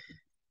team.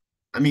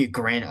 I mean,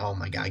 Grant, oh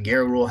my god,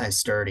 Garrett Rule has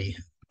sturdy.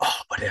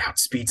 Oh, but it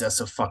outspeeds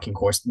us a fucking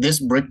course. This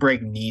brick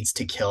break needs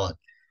to kill it.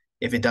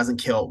 If it doesn't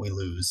kill it, we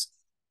lose.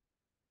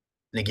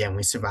 And again,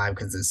 we survive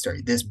because of the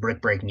sturdy. This brick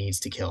break needs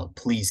to kill it.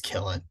 Please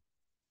kill it.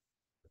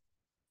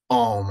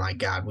 Oh my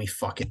god, we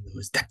fucking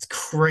lose. That's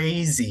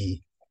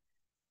crazy.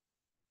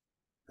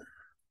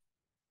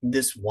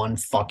 This one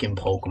fucking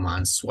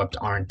Pokemon swept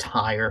our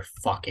entire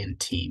fucking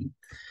team.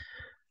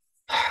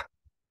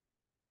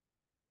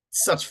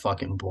 Such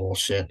fucking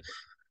bullshit.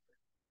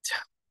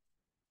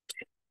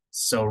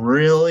 So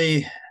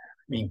really, I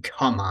mean,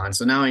 come on.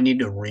 So now I need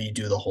to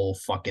redo the whole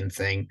fucking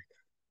thing.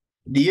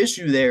 The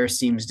issue there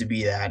seems to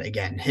be that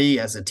again, he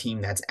has a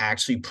team that's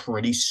actually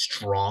pretty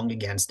strong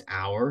against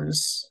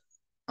ours.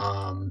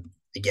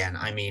 Again,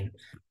 I mean,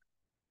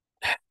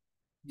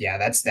 yeah,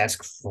 that's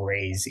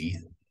crazy.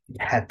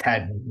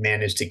 Had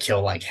managed to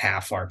kill like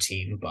half our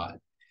team, but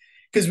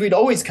because we'd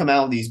always come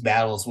out of these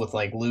battles with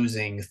like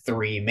losing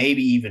three,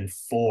 maybe even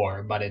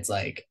four, but it's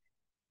like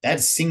that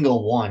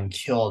single one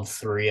killed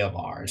three of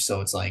ours. So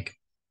it's like,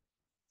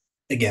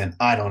 again,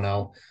 I don't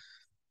know.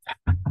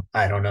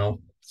 I don't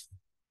know.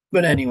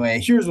 But anyway,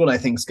 here's what I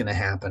think is going to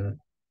happen.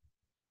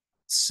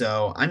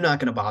 So I'm not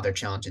going to bother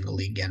challenging the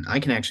league again. I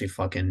can actually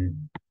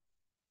fucking.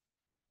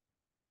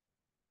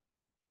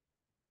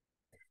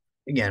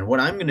 Again, what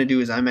I'm going to do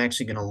is I'm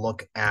actually going to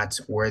look at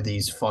where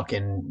these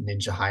fucking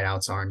ninja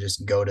hideouts are and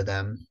just go to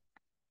them.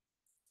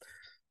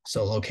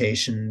 So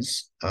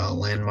locations,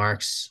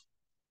 landmarks.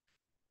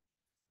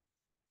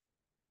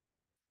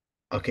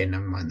 Okay,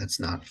 never mind. That's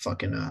not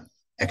fucking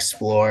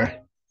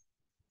explore.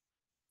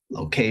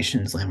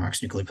 Locations,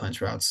 landmarks, nuclear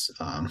plants, routes.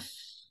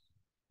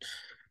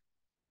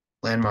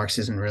 Landmarks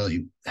isn't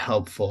really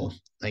helpful,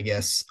 I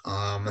guess.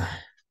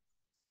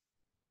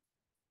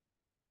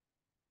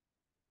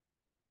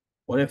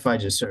 What if I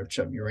just search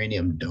up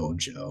Uranium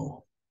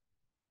Dojo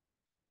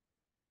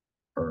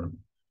or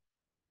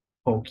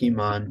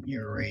Pokemon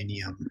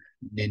Uranium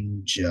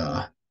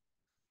Ninja?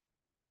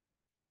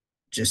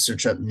 Just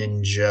search up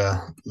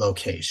ninja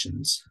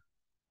locations.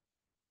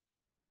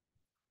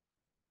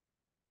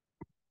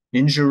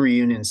 Ninja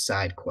Reunion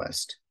side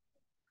quest.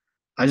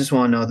 I just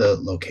want to know the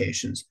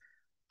locations.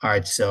 All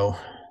right, so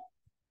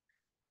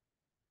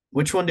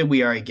which one did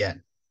we already get?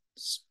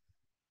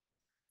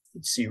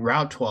 Let's see,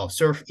 Route 12.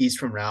 Surf east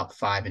from Route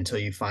 5 until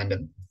you find a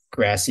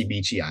grassy,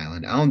 beachy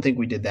island. I don't think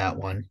we did that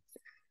one.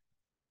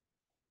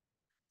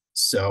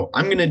 So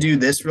I'm going to do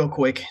this real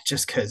quick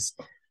just because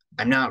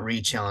I'm not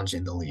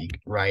re-challenging the league,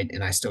 right?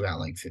 And I still got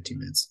like 15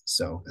 minutes.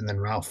 So, and then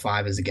Route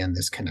 5 is again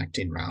this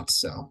connecting route.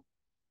 So,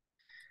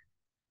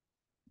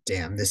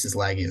 damn, this is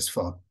laggy as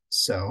fuck.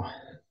 So,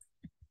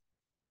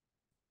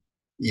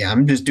 yeah,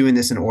 I'm just doing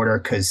this in order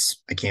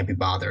because I can't be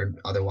bothered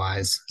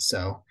otherwise.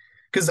 So,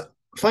 because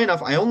funny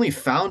enough, I only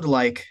found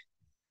like,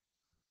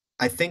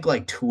 I think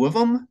like two of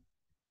them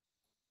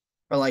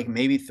or like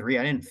maybe three.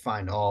 I didn't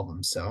find all of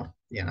them. So,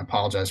 yeah, I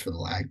apologize for the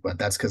lag, but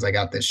that's because I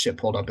got this shit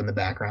pulled up in the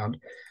background.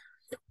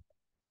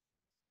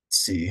 Let's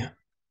see.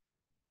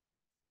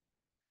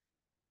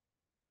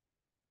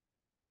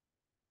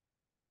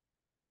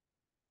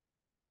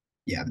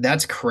 Yeah,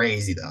 that's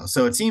crazy though.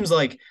 So it seems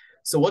like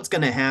so what's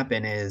going to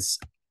happen is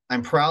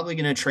I'm probably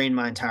going to train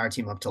my entire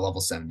team up to level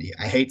 70.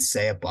 I hate to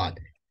say it, but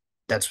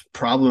that's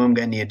probably what I'm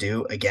going to need to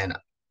do. Again,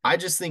 I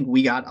just think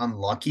we got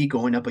unlucky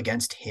going up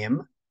against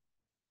him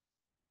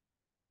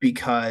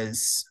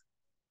because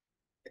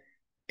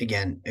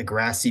again, a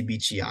grassy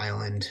beachy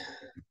island.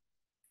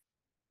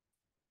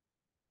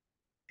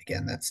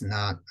 Again, that's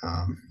not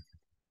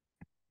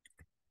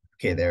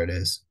okay, there it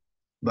is.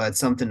 But it's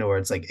something to where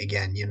it's like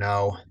again,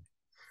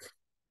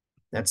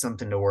 that's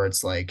something to where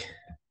it's like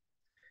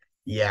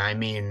yeah, I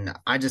mean,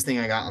 I just think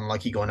I got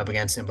unlucky going up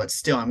against him, but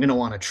still, I'm gonna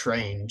want to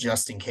train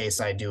just in case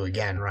I do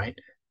again, right?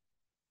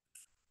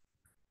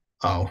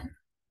 Oh,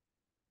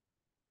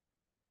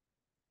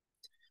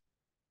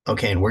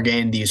 Okay, and we're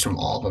getting these from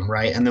all of them,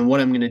 right? And then what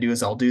I'm going to do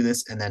is I'll do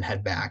this and then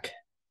head back.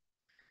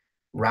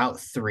 Route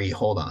 3,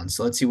 hold on.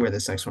 So let's see where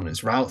this next one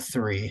is. Route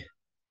 3.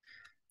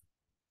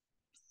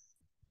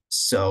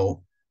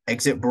 So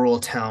exit Rural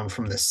Town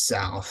from the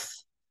south.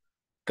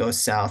 Go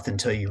south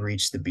until you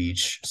reach the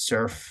beach.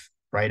 Surf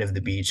right of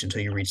the beach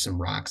until you reach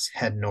some rocks.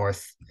 Head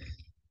north.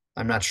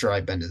 I'm not sure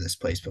I've been to this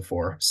place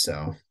before,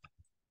 so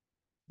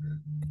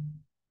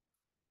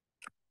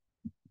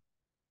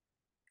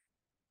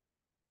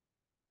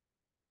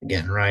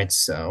again, right?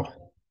 So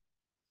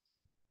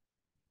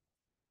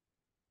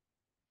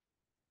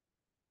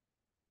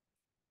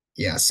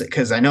yes,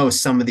 because I know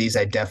some of these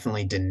I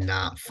definitely did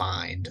not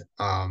find,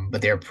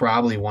 but they're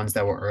probably ones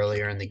that were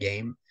earlier in the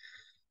game.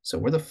 So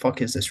where the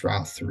fuck is this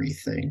Route 3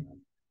 thing?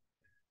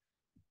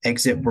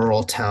 Exit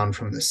rural town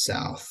from the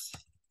south.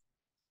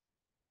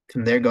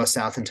 From there, go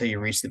south until you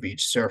reach the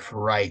beach. Surf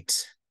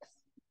right.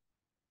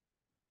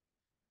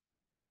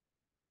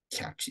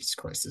 Yeah, Jesus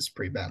Christ, this is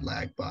pretty bad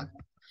lag, but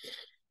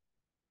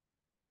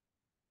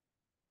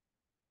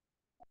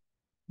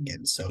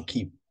again, so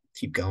keep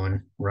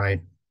going,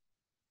 right?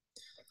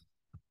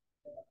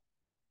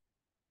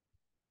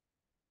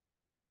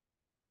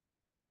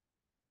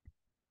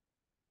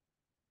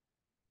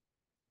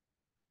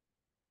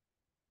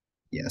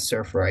 Yeah,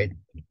 surf right.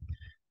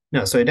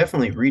 No, so I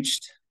definitely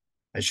reached,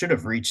 I should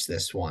have reached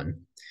this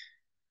one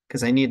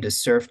because I needed to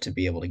surf to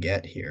be able to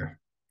get here.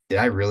 Did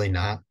I really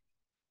not?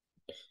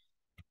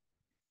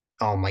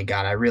 Oh my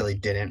God, I really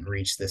didn't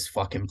reach this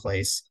fucking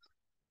place.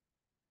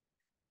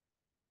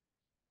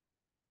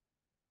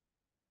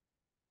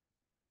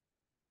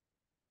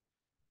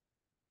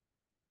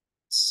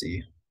 Let's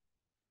see.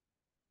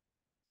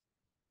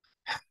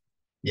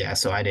 Yeah,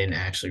 so I didn't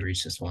actually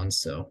reach this one.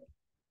 So,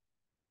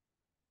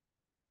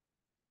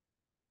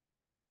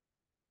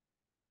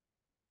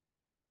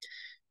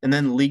 and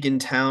then League in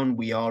Town,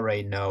 we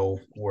already know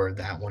where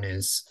that one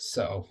is.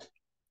 So,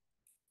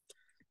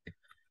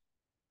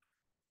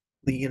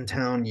 League in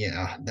Town,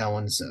 yeah, that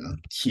one's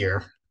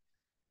here.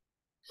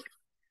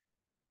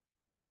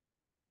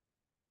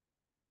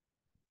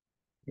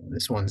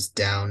 This one's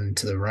down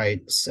to the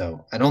right.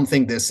 So, I don't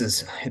think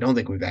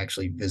we've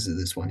actually visited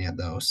this one yet,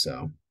 though.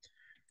 So,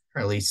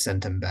 or at least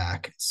sent him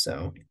back.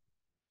 So,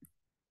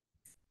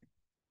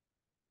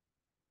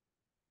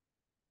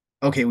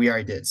 okay, we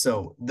already did.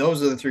 So,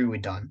 those are the three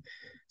we've done.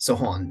 So,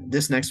 hold on.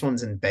 This next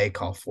one's in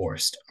Baykal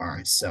Forest. All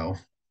right. So,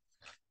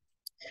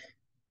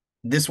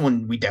 this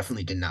one we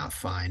definitely did not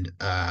find.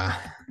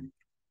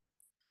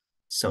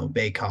 So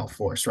Baykal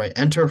Forest, right?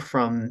 Enter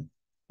from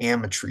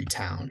Amatry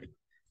Town.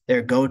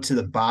 There, go to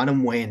the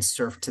bottom way and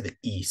surf to the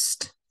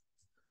east.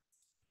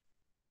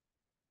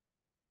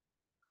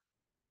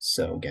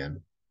 So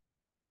again,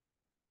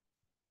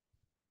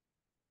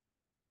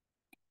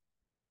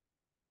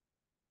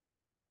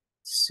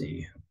 let's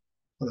see.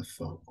 What the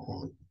fuck?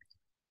 Hold on.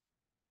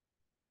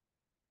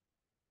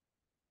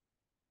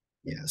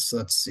 Yes,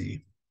 let's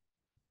see.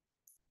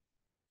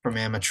 From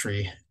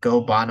Amatry,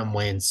 go bottom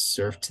way and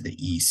surf to the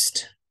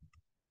east.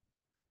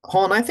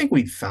 Hold on, I think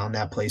we found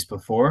that place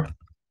before.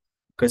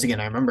 Because again,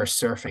 I remember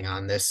surfing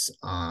on this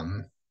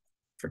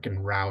freaking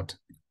route.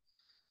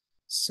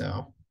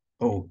 So,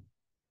 oh,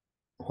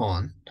 hold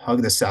on.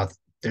 Hug the south.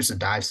 There's a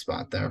dive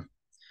spot there.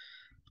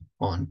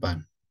 Hold on, but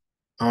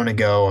I want to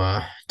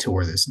go to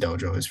where this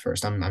dojo is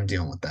first. I'm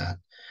dealing with that.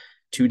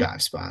 Two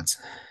dive spots.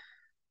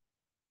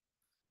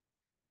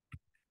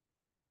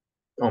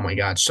 Oh my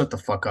god, shut the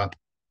fuck up.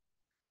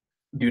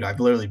 Dude, I've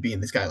literally beaten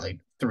this guy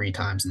like three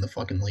times in the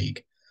fucking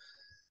league.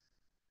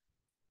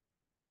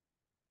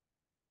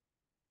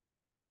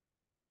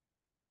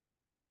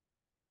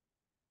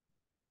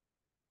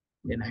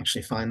 Didn't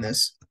actually find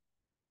this.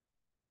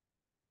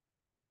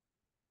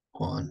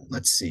 Hold on,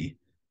 let's see.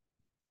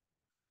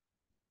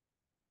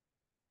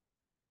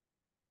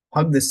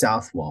 Hug the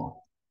south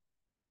wall.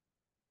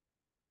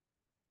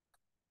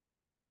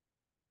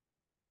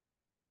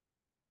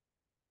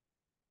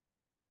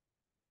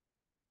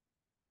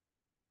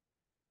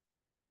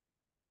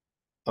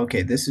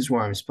 Okay, this is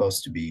where I'm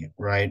supposed to be,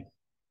 right?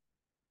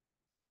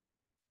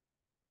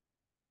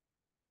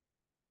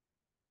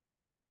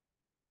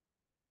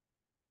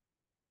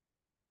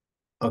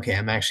 Okay,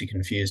 I'm actually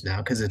confused now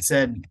because it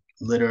said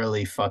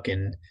literally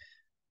fucking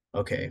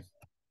okay.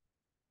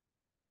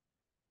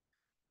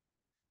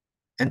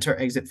 Enter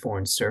exit 4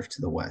 and surf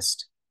to the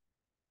west.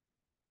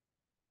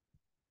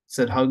 It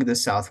said hug the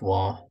south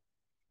wall.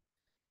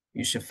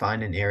 You should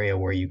find an area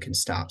where you can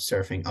stop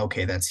surfing.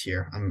 Okay, that's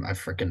here.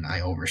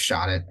 I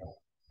overshot it.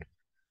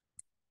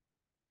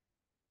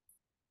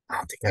 I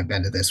don't think I've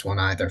been to this one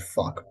either.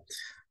 Fuck.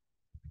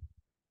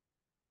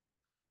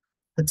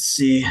 Let's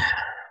see.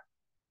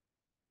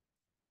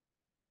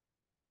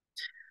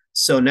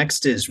 So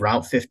next is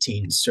Route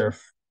 15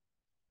 surf.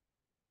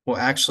 Well,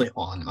 actually,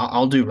 on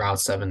I'll do Route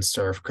 7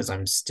 surf because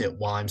I'm still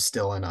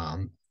in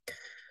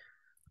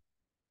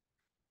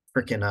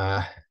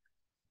freaking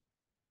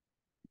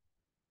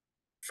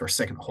for a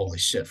second, holy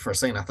shit. For a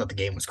second I thought the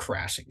game was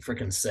crashing.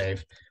 Freaking save.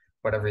 For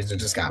whatever reason,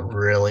 it just got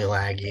really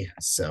laggy.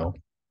 So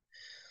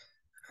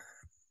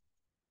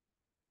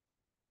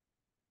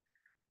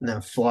and then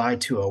fly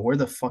to a where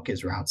the fuck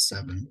is Route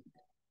 7?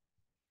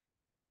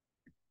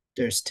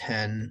 There's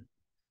 10,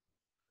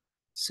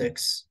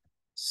 6,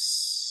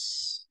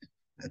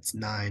 that's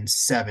 9,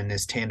 7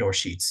 is Tandor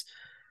Sheets.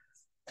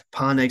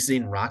 Upon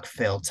exiting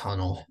Rockvale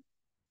Tunnel.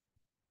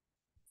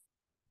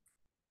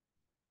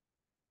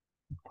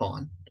 Hold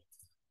on.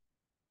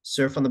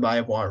 Surf on the body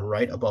of water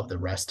right above the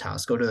rest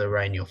house. Go to the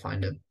right and you'll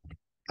find it.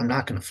 I'm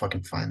not gonna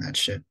fucking find that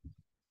shit.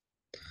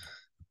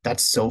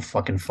 That's so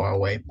fucking far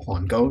away. Hold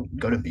on,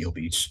 go to Beale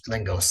Beach, and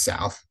then go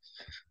south.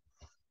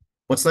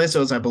 What's nice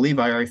though is I believe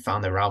I already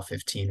found the Route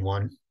 15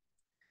 one.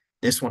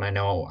 This one I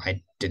know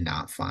I did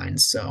not find,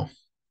 so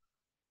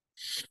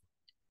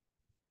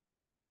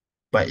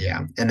but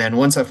yeah. And then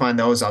once I find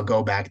those, I'll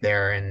go back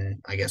there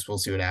and I guess we'll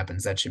see what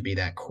happens. That should be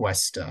that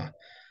quest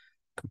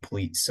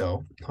complete.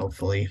 So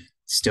hopefully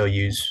still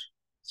use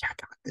yeah,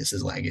 God, this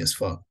is laggy as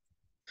fuck.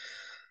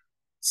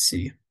 Let's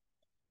see.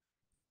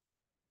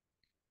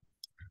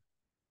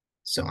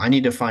 So I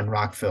need to find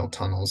rockfill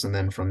tunnels, and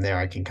then from there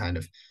I can kind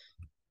of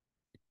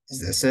is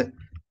this it?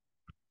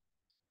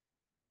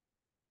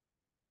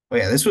 Oh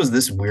yeah, this was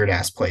this weird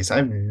ass place. I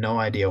have no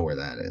idea where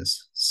that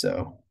is.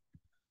 So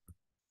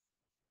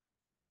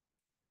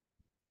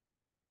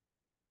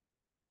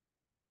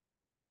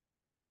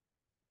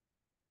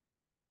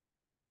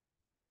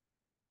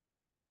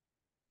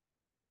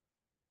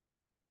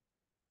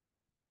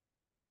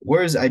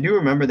whereas I do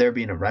remember there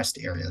being a rest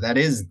area.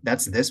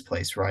 That's this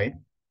place, right?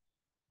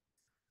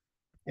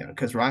 Yeah,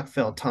 because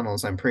Rockville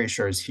Tunnels, I'm pretty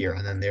sure is here,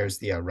 and then there's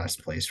the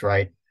rest place,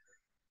 right?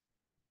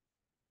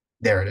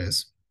 There it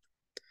is.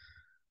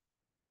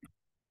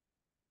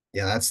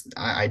 Yeah, that's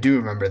I do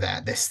remember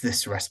that.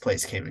 This rest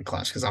place came in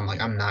clutch because I'm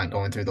like, I'm not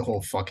going through the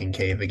whole fucking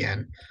cave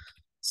again.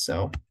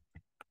 So let's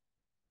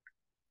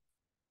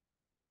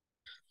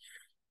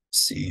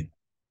see.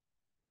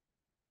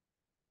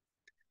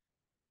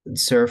 And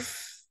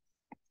surf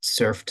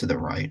to the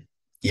right.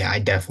 Yeah, I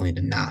definitely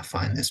did not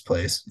find this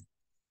place.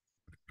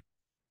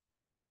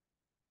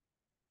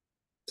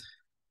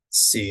 Let's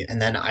see.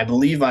 And then I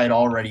believe I'd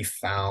already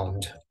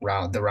found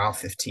Route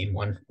 15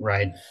 one,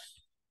 right?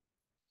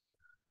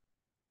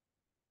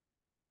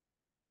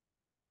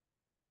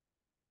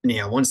 And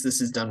yeah, once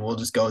this is done, we'll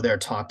just go there,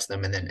 talk to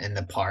them, and then end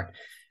the part.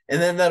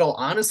 And then that'll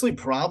honestly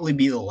probably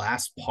be the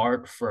last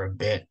part for a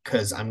bit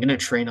because I'm gonna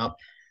train up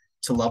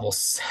to level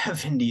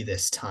 70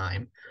 this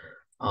time.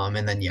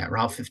 And then yeah,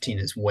 Route 15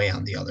 is way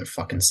on the other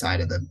fucking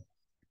side of the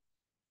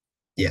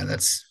yeah,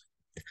 that's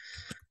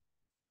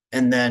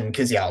and then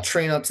because yeah, I'll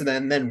train up to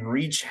then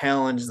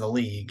re-challenge the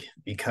league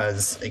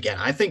because again,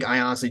 I think I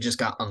honestly just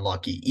got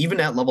unlucky.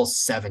 Even at level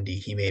 70,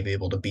 he may be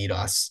able to beat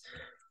us.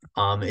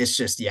 It's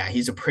just yeah,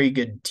 he's a pretty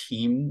good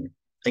team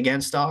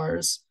against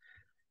ours.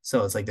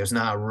 So it's like there's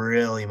not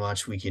really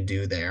much we can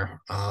do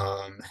there.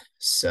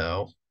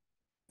 So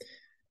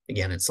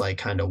again, it's like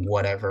kind of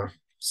whatever.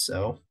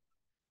 So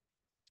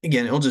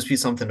again, it'll just be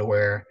something to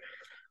where,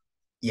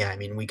 yeah, I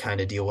mean, we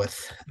kind of deal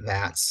with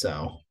that.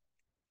 So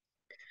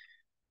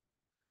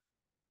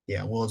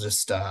yeah, we'll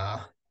just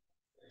what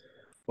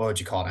would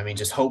you call it? I mean,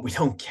 just hope we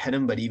don't get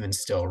him, but even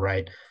still,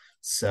 right?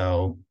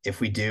 So if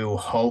we do,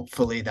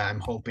 hopefully that I'm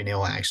hoping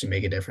it'll actually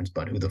make a difference,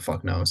 but who the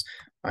fuck knows?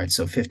 All right,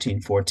 so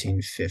 15,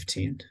 14,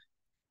 15.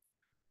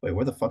 Wait,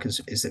 where the fuck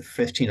is it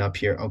 15 up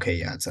here? Okay,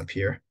 yeah, it's up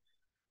here.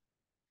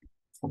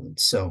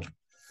 So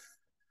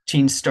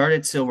Teen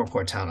started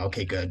Silverport Town.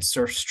 Okay, good.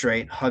 Surf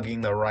straight,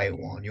 hugging the right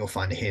one. You'll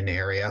find a hidden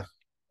area.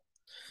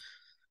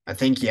 I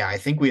think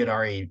we had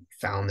already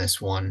found this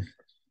one.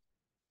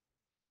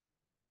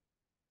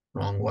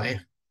 Wrong way.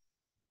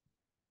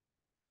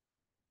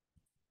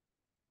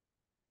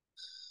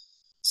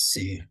 Let's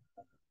see.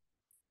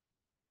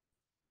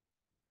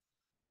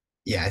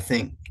 Yeah, I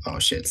think. Oh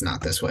shit, it's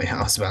not this way.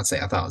 I was about to say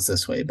I thought it was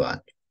this way,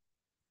 but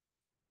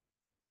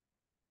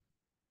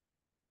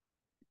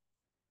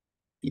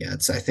yeah,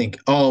 it's I think.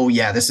 Oh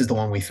yeah, this is the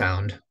one we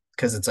found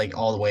because it's like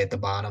all the way at the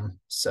bottom.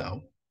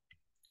 So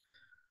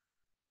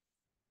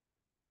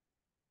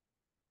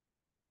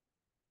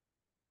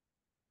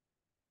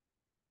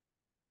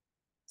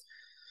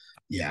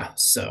yeah,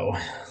 so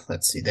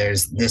let's see.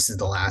 There's this is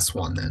the last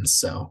one then.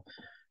 So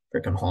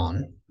freaking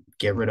Horn,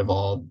 get rid of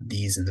all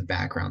these in the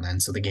background then,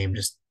 so the game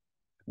just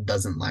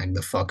doesn't lag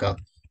the fuck up.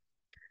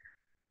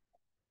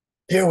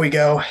 Here we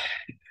go.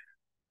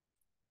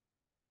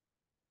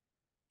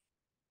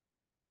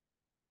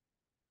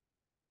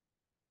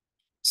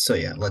 So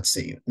yeah, let's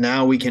see.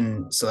 Now we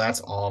can. So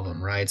that's all of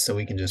them, right? So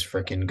we can just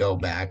freaking go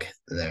back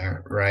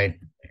there, right?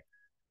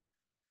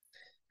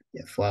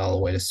 Yeah, fly all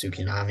the way to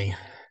Tsukinami.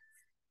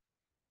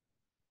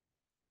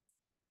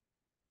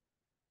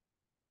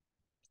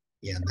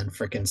 Yeah, and then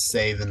freaking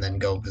save and then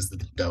go visit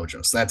the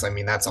dojo. So that's, I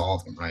mean, that's all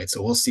of them, right?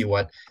 So we'll see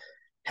what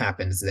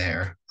happens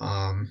there.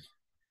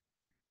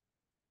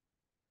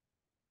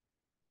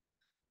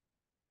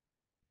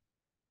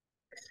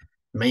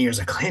 Many years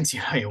of Clancy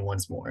United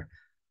once more.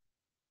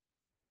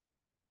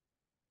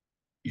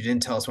 You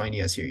didn't tell us why you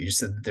need us here. You just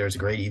said that there's a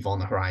great evil on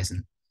the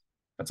horizon.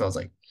 That's what I was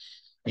like.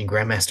 I mean,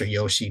 Grandmaster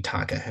Yoshi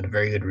Taka had a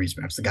very good reason.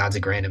 Perhaps the gods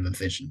had granted him a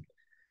vision.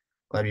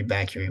 Glad to be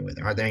back here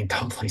with. Are there any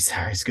dumplings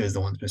that are as good as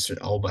the ones Mr.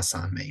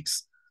 Obasan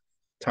makes?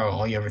 Taro,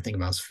 all you ever think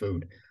about is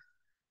food.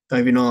 Don't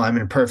even know I'm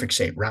in perfect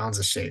shape. Rounds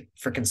of shape.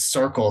 Freaking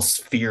circle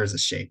spheres of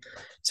shape.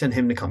 Send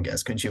him to come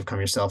guess. Couldn't you have come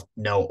yourself?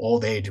 No,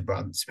 old age,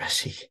 bro.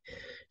 Especially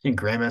in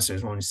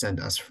Grandmasters won't send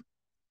us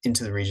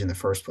into the region in the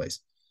first place.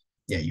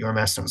 Yeah, your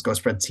master knows. Go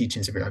spread the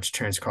teachings of your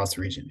archer across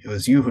the region. It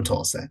was you who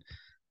told us that.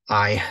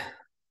 I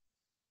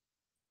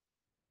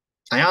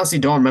I honestly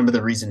don't remember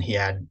the reason he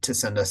had to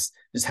send us.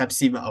 Just have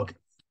Steve. Okay,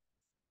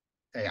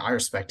 hey, I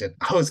respect it.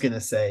 I was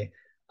gonna say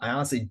I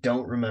honestly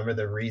don't remember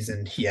the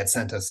reason he had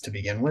sent us to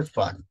begin with,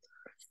 but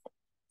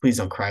please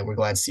don't cry. We're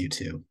glad to see you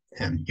too.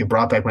 And you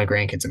brought back my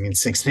grandkids. I mean,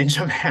 six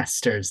ninja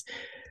masters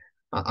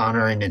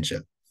honoring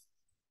ninja.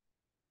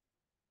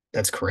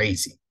 That's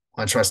crazy.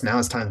 I trust now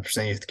it's time to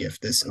present you with the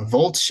gift. This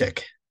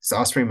Volchik is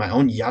offspring of my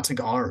own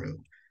Yatagaru.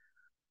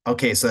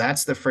 Okay, so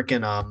that's the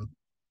freaking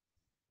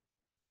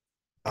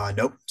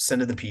nope, send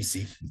to the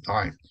PC. All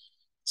right.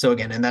 So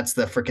again, and that's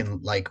the freaking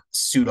like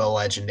pseudo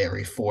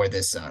legendary for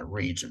this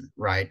region,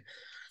 right?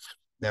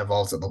 That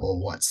evolves at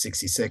level what,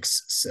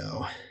 66.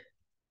 So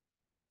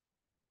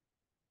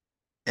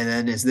and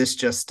then is this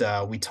just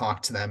we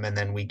talk to them and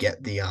then we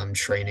get the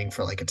training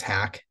for like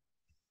attack?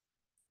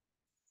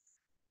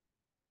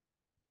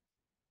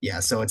 Yeah,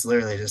 so it's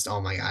literally just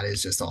oh my god,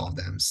 it's just all of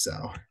them.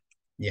 So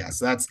yeah,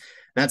 so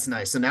that's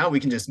nice. So now we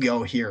can just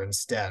go here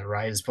instead,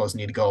 right? As opposed to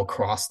need to go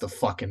across the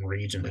fucking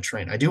region to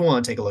train. I do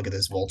want to take a look at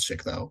this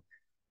Volchik though.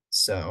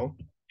 So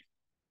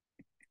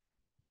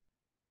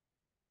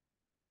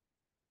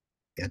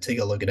yeah, take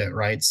a look at it,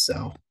 right?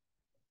 So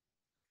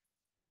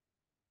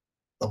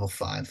level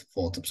 5,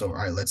 Volt absorber.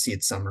 All right, let's see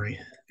its summary.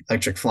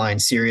 Electric flying,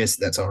 serious,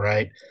 that's all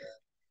right.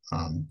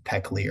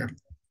 Peckleer.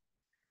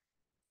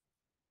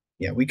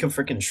 Yeah, we could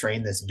freaking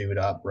train this dude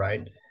up,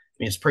 right? I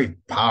mean, it's pretty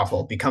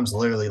powerful. It becomes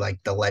literally like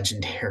the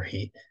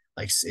legendary,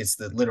 like it's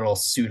the literal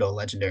pseudo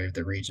legendary of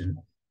the region.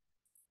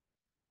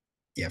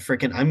 Yeah,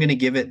 freaking, I'm gonna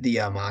give it the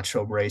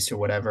macho brace or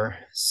whatever.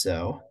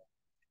 So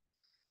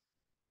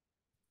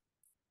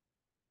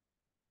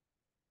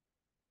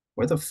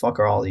where the fuck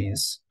are all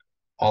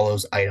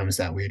those items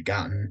that we had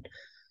gotten?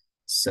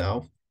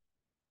 So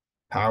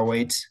power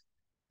weight.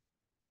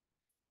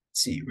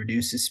 Let's see,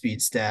 reduces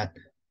speed stat.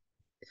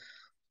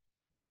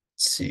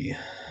 Let's see,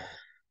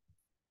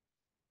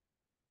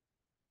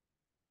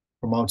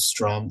 promotes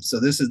strum. So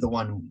this is the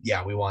one,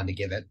 yeah, we wanted to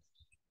give it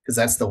because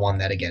that's the one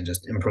that again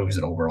just improves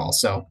it overall.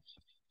 So,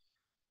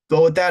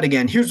 but with that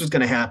again, here's what's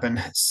going to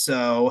happen.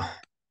 So,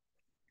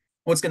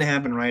 what's going to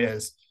happen, right,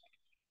 is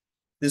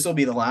this will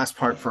be the last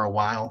part for a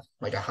while,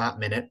 like a hot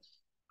minute,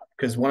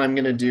 because what I'm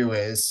going to do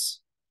is,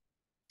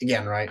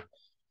 again, right,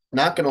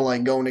 not going to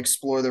like go and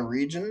explore the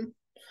region.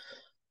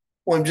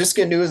 What I'm just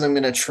going to do is I'm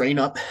going to train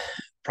up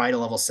probably to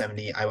level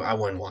 70. I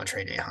wouldn't want to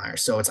train any higher.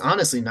 So it's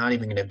honestly not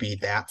even going to be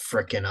that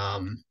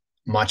freaking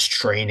much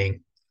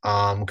training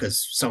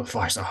because so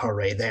far it's a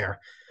hooray there.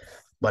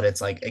 But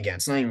it's like again,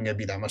 it's not even going to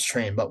be that much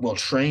train, but we'll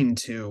train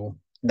to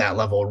that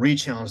level,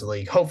 re-challenge the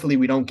league. Hopefully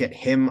we don't get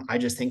him. I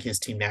just think his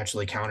team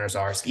naturally counters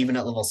ours. Even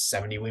at level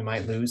 70, we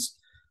might lose.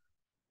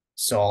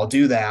 So I'll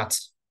do that.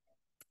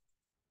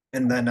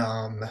 And then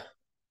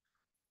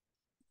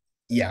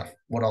yeah,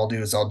 what I'll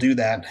do is I'll do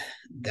that.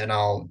 Then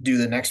I'll do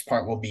the next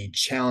part will be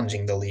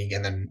challenging the league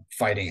and then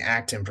fighting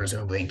Acton,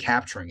 presumably, and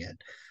capturing it.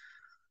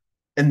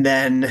 And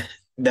then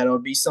that'll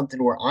be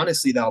something where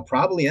honestly that'll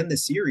probably end the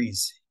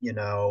series, you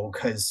know,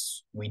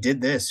 because we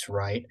did this,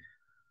 right?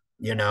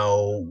 You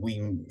know,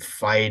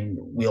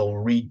 we'll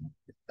read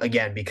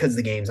again because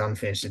the game's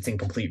unfinished, it's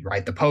incomplete,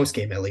 right? The post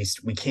game, at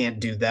least, we can't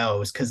do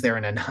those because they're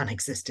in a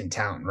non-existent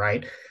town,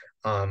 right?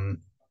 Um,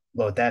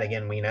 but with that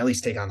again, we can at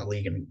least take on the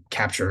league and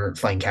capture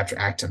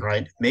Acton,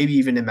 right? Maybe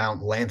even in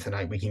Mount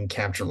Lanthanite, we can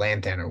capture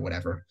Lanthan or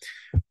whatever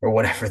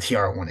the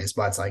R one is.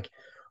 But it's like,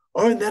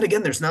 oh, and then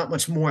again, there's not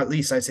much more, at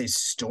least I'd say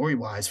story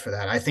wise for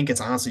that. I think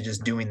it's honestly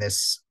just doing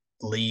this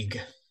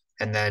league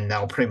and then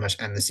that'll pretty much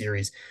end the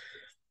series.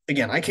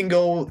 Again, I can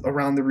go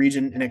around the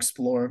region and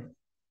explore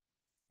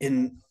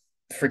in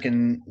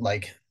freaking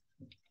like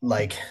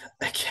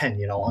again,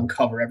 you know,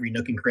 uncover every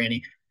nook and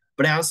cranny.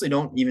 But I honestly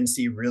don't even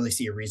really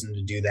see a reason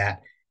to do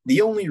that.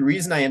 The only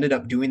reason I ended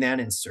up doing that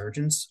in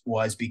Insurgents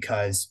was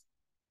because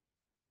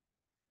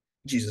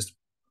Jesus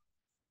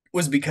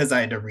was because I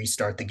had to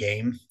restart the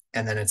game.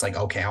 And then it's like,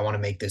 okay, I want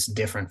to make this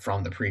different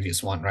from the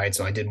previous one, right?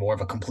 So I did more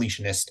of a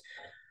completionist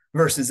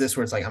versus this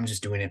where it's like I'm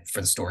just doing it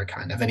for the story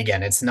kind of. And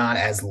again, it's not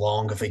as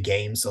long of a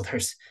game, so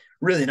there's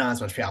really not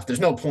as much payoff. There's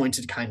no point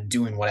to kind of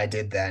doing what I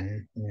did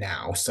then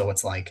now. So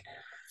it's like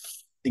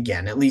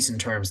again, at least in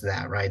terms of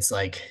that, right? It's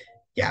like,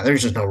 yeah,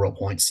 there's just no real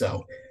point.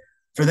 So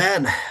for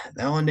that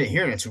one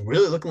here, it's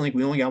really looking like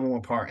we only got one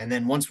more part. And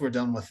then once we're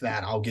done with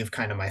that, I'll give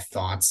kind of my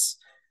thoughts,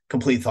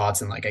 complete thoughts,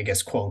 and like I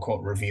guess quote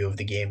unquote review of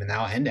the game, and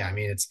that'll end it. I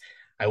mean, it's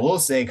I will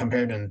say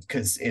compared to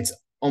because it's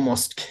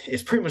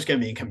pretty much gonna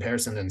be in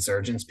comparison to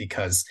Insurgents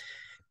because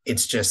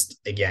it's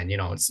just again, you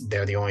know, it's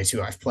they're the only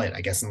two I've played,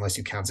 I guess, unless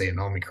you count Zeta and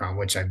Omicron,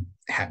 which I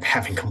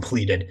haven't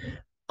completed.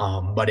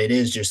 But it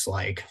is just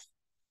like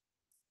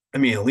I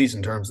mean, at least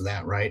in terms of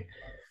that, right?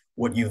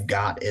 What you've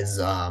got is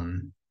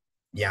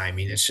yeah, I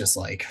mean, it's just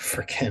like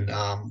freaking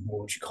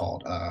what would you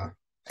call it?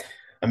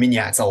 I mean,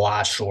 yeah, it's a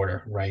lot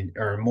shorter, right?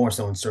 Or more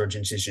so,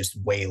 Insurgents is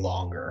just way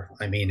longer.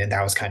 I mean, and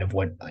that was kind of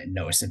what I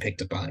noticed and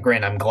picked up on.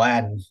 Grant, I'm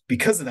glad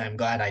because of that. I'm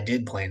glad I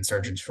did play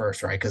Insurgents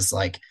first, right? Because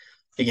like,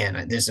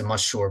 again, there's a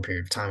much shorter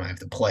period of time I have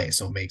to play,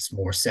 so it makes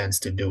more sense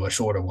to do a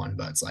shorter one.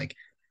 But it's like,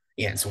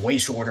 yeah, it's way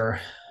shorter.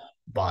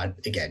 But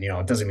again,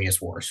 it doesn't mean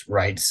it's worse,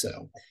 right?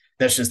 So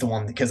that's just the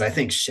one because I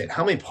think shit.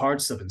 How many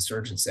parts of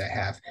Insurgents I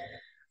have?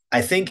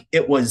 I think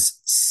it was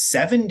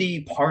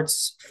 70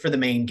 parts for the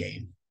main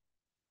game.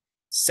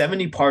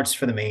 70 parts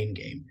for the main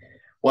game.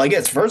 Well, I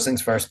guess first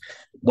things first,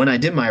 when I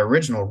did my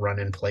original run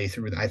and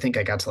playthrough, I think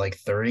I got to like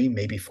 30,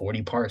 maybe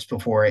 40 parts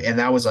before it. And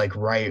that was like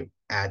right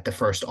at the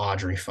first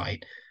Audrey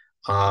fight,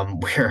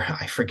 where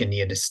I freaking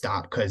needed to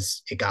stop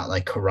because it got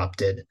like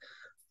corrupted.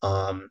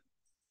 Um,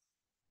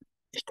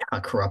 it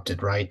got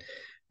corrupted, right?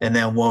 And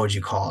then what would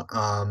you call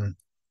it?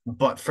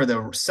 But for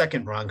the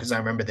second run, because I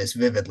remember this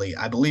vividly,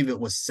 I believe it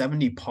was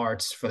 70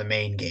 parts for the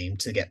main game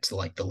to get to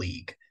like the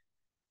league.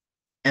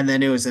 And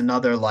then it was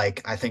another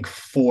like I think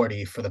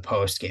 40 for the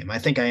post game. I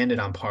think I ended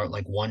on part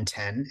like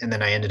 110 and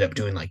then I ended up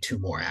doing like two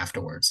more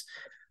afterwards.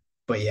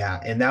 But yeah,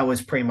 and that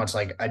was pretty much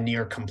like a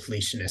near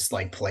completionist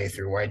like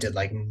playthrough where I did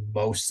like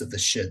most of the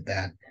shit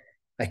that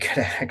I could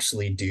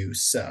actually do.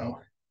 So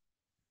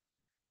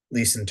at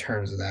least in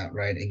terms of that,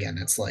 right? Again,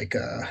 it's like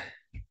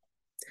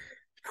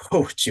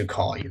what you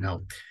call,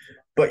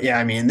 But yeah,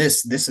 I mean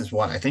this is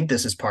what I think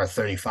this is part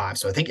 35.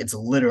 So I think it's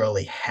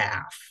literally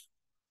half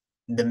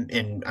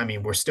and I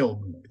mean we're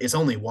still it's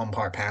only one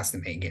part past the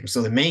main game.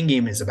 So the main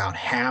game is about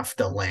half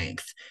the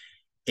length.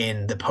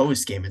 In the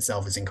post game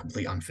itself is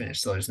incomplete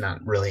unfinished. So there's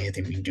not really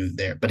anything we can do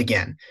there. But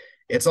again,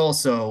 it's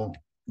also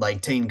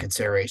like taking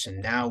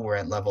consideration. Now we're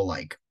at level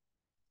like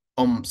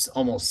almost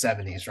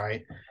 70s,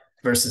 right?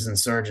 Versus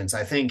Insurgents.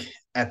 I think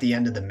at the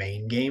end of the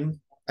main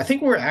game, I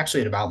think we're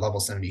actually at about level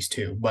 70s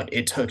too, but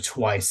it took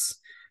twice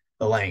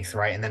the length,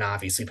 right? And then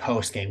obviously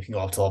post game can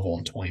go up to level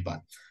 120, but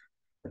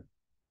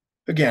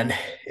again,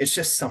 it's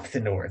just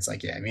something to where it's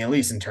like, yeah, I mean, at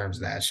least in terms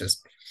of that, it's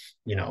just,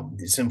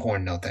 it's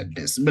important to note that it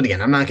is. But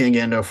again, I'm not going to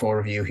get into a full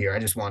review here. I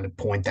just wanted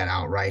to point that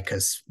out, right?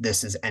 Because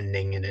this is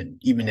ending, and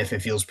even if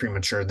it feels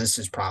premature, this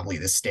is probably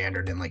the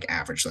standard and like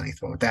average length.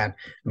 But with that,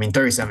 I mean,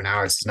 37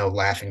 hours is no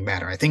laughing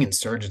matter. I think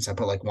Insurgents, I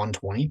put like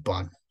 120,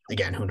 but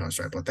again, who knows,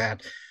 right? With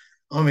that,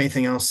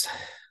 anything else,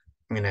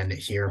 I'm going to end it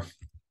here.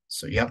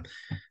 So, yep,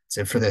 that's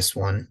it for this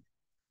one.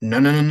 No,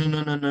 no, no,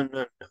 no, no, no, no,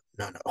 no,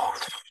 no, no. Oh,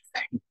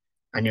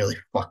 I nearly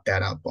fucked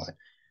that up, but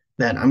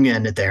then I'm gonna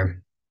end it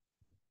there.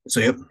 So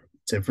yep,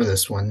 that's it for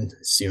this one.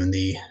 See you in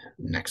the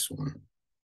next one.